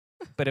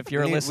 But if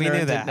you're We a knew- we listener knew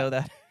and didn't that. know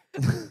that,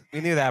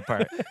 We knew that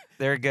part.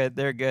 They're good.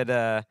 They're good.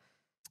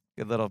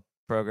 Good little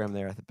program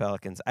there at the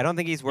Pelicans. I don't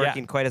think he's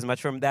working quite as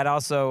much for him. That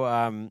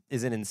also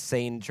is an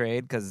insane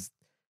trade because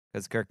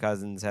Kirk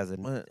Cousins is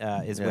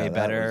way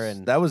better.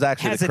 And that was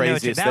actually has the a no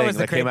craziest trade- that thing was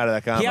that the came out of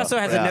that combo. he also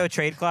has Yeah. a no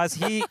trade clause.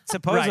 He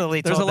supposedly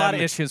right. There's told a lot them,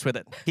 of issues with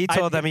it. He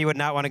told them he would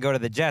not want to go to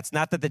the Jets.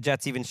 Not that the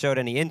Jets even showed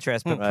any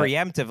interest, but Right.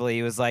 preemptively,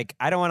 he was like,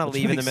 I don't want to Which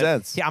leave in the makes middle.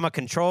 sense. Yeah, I'm a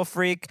control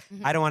freak.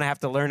 I don't want to have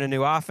to learn a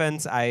new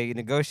offense. I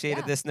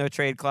negotiated this no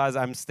trade clause.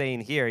 I'm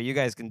staying here. You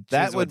guys can choose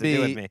That what would to do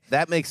with be me.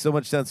 that makes so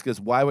much sense because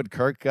why would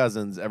Kirk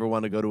Cousins ever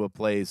want to go to a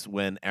place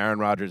when Aaron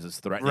Rodgers is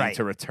threatening Right.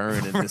 to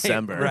return in Right,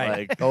 December?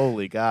 right. Like,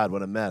 holy God,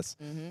 what a mess!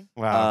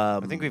 Wow. I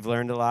Um, think we've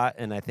learned a lot,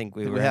 and I think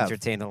we we were have.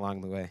 entertained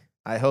along the way.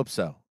 I hope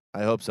so.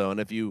 And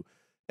if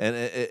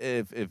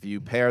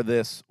you pair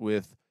this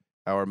with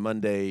our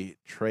Monday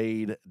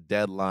trade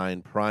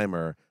deadline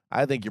primer,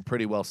 I think you're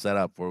pretty well set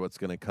up for what's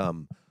going to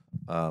come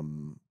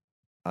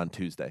on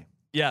Tuesday.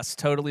 Yes,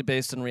 totally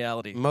based in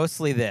reality.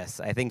 Mostly this.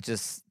 I think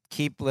just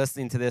keep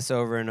listening to this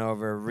over and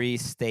over,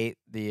 restate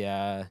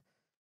the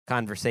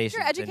conversation.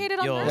 You're educated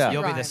on you'll, nursery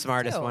you'll be the rhymes,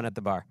 smartest too. one at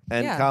the bar.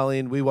 And Yeah.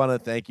 Colleen, we want to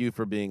thank you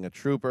for being a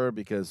trooper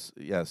because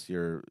yes,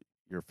 your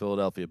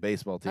Philadelphia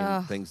baseball team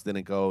Ugh. things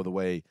didn't go the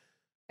way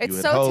It's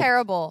had so hoped.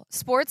 terrible.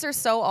 Sports are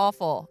so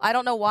awful. I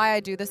don't know why I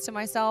do this to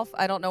myself.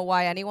 I don't know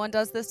why anyone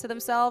does this to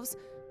themselves,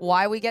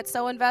 why we get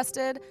so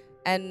invested.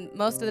 And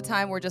most of the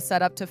time, we're just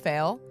set up to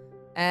fail.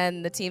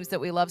 And the teams that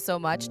we love so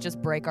much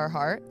just break our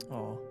heart.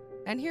 Oh.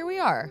 And here we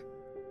are.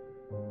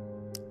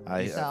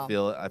 I So.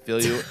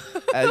 feel you.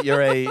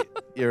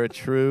 You're a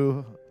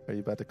true. Are you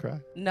about to cry?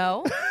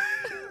 No,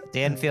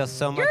 Dan feels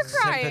so much You're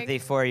crying. sympathy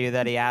for you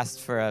that he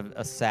asked for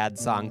a sad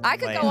song. To I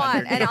could play go on.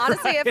 And underneath.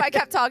 honestly, if I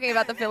kept talking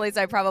about the Phillies,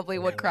 I probably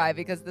would cry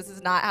because this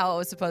is not how it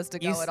was supposed to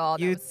go at all.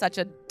 That was such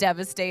a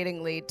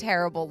devastatingly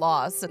terrible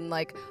loss. And,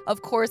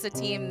 of course, a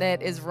team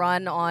that is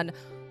run on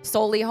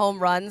solely home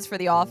runs for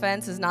the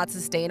offense is not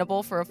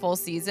sustainable for a full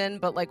season.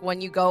 But, when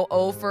you go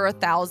 0 for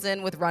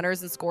 1,000 with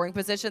runners in scoring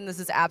position, this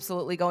is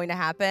absolutely going to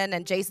happen.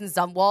 And Jason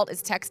Zumwalt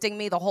is texting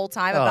me the whole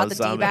time about the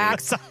Zummy.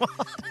 D-backs.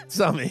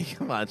 Zummy,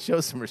 come on, show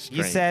some restraint.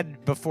 You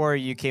said before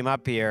you came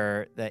up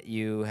here that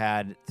you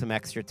had some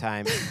extra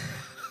time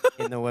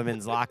in the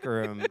women's locker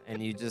room,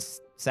 and you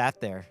just sat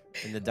there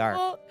in the dark.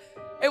 Well,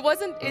 it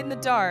wasn't in the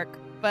dark,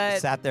 but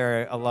Sat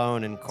there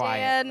alone and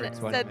quiet. for Dan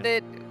 20 said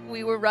minutes. that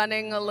we were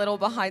running a little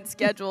behind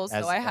schedule, so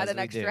As- I had as an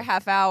we extra do.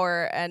 half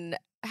hour, and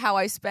how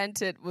I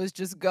spent it was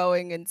just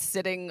going and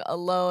sitting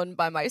alone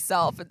by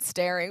myself and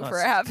staring for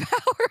a half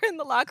hour in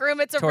the locker room.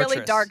 It's a really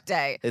Torturous. dark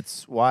day.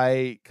 It's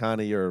why,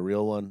 Connie, you're a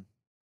real one.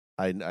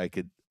 I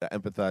could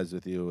empathize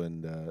with you,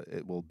 and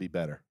it will be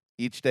better.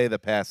 Each day that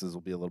passes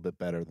will be a little bit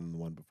better than the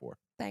one before.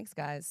 Thanks,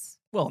 guys.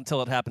 Well,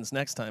 until it happens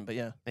next time, but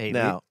yeah. Hey,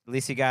 Now- at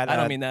least you got. I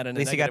don't mean that in At a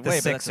least you got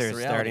negative the way, but that's just the Sixers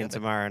reality starting of it.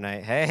 tomorrow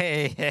night.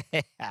 Hey,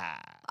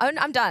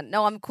 I'm done.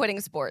 No, I'm quitting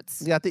sports.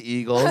 You got the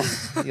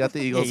Eagles. You got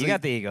the Eagles. you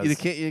got the Eagles.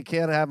 You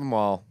can't have them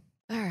all.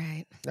 All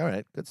right. All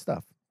right, good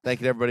stuff. Thank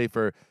you to everybody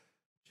for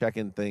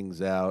checking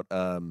things out.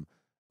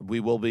 We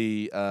will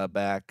be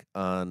back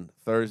on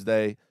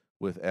Thursday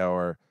with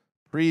our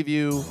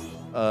preview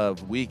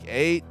of Week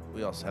 8.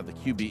 We also have the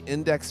QB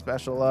Index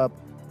special up,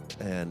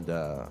 and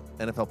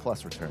NFL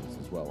Plus returns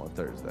as well on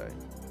Thursday.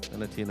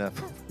 And a TNF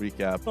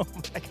recap. Oh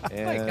my God.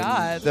 And my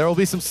God. there will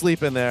be some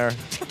sleep in there.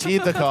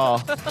 Heed the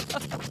call.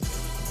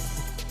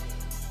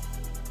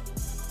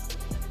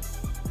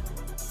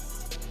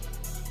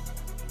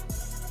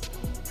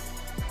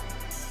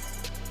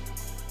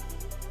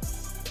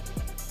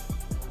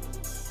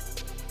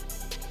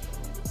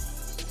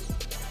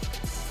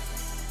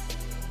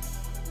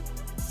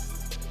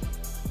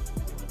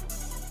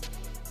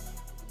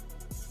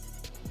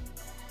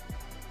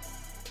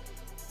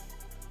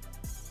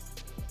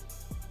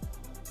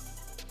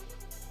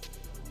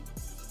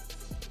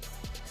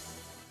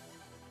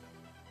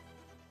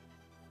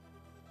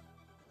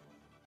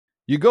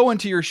 You go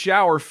into your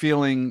shower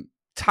feeling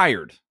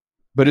tired,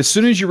 but as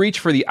soon as you reach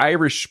for the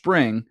Irish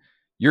Spring,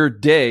 your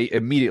day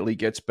immediately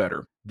gets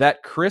better.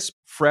 That crisp,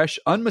 fresh,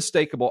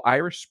 unmistakable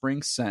Irish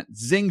Spring scent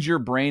zings your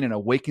brain and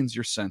awakens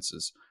your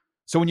senses.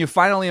 So when you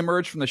finally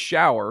emerge from the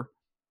shower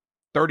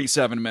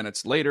 37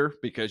 minutes later,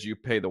 because you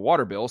pay the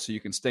water bill so you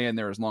can stay in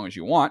there as long as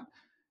you want,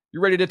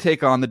 you're ready to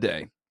take on the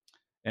day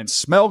and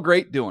smell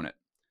great doing it.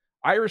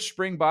 Irish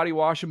Spring Body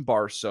Wash and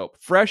Bar Soap.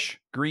 Fresh,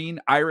 green,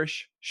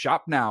 Irish.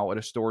 Shop now at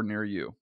a store near you.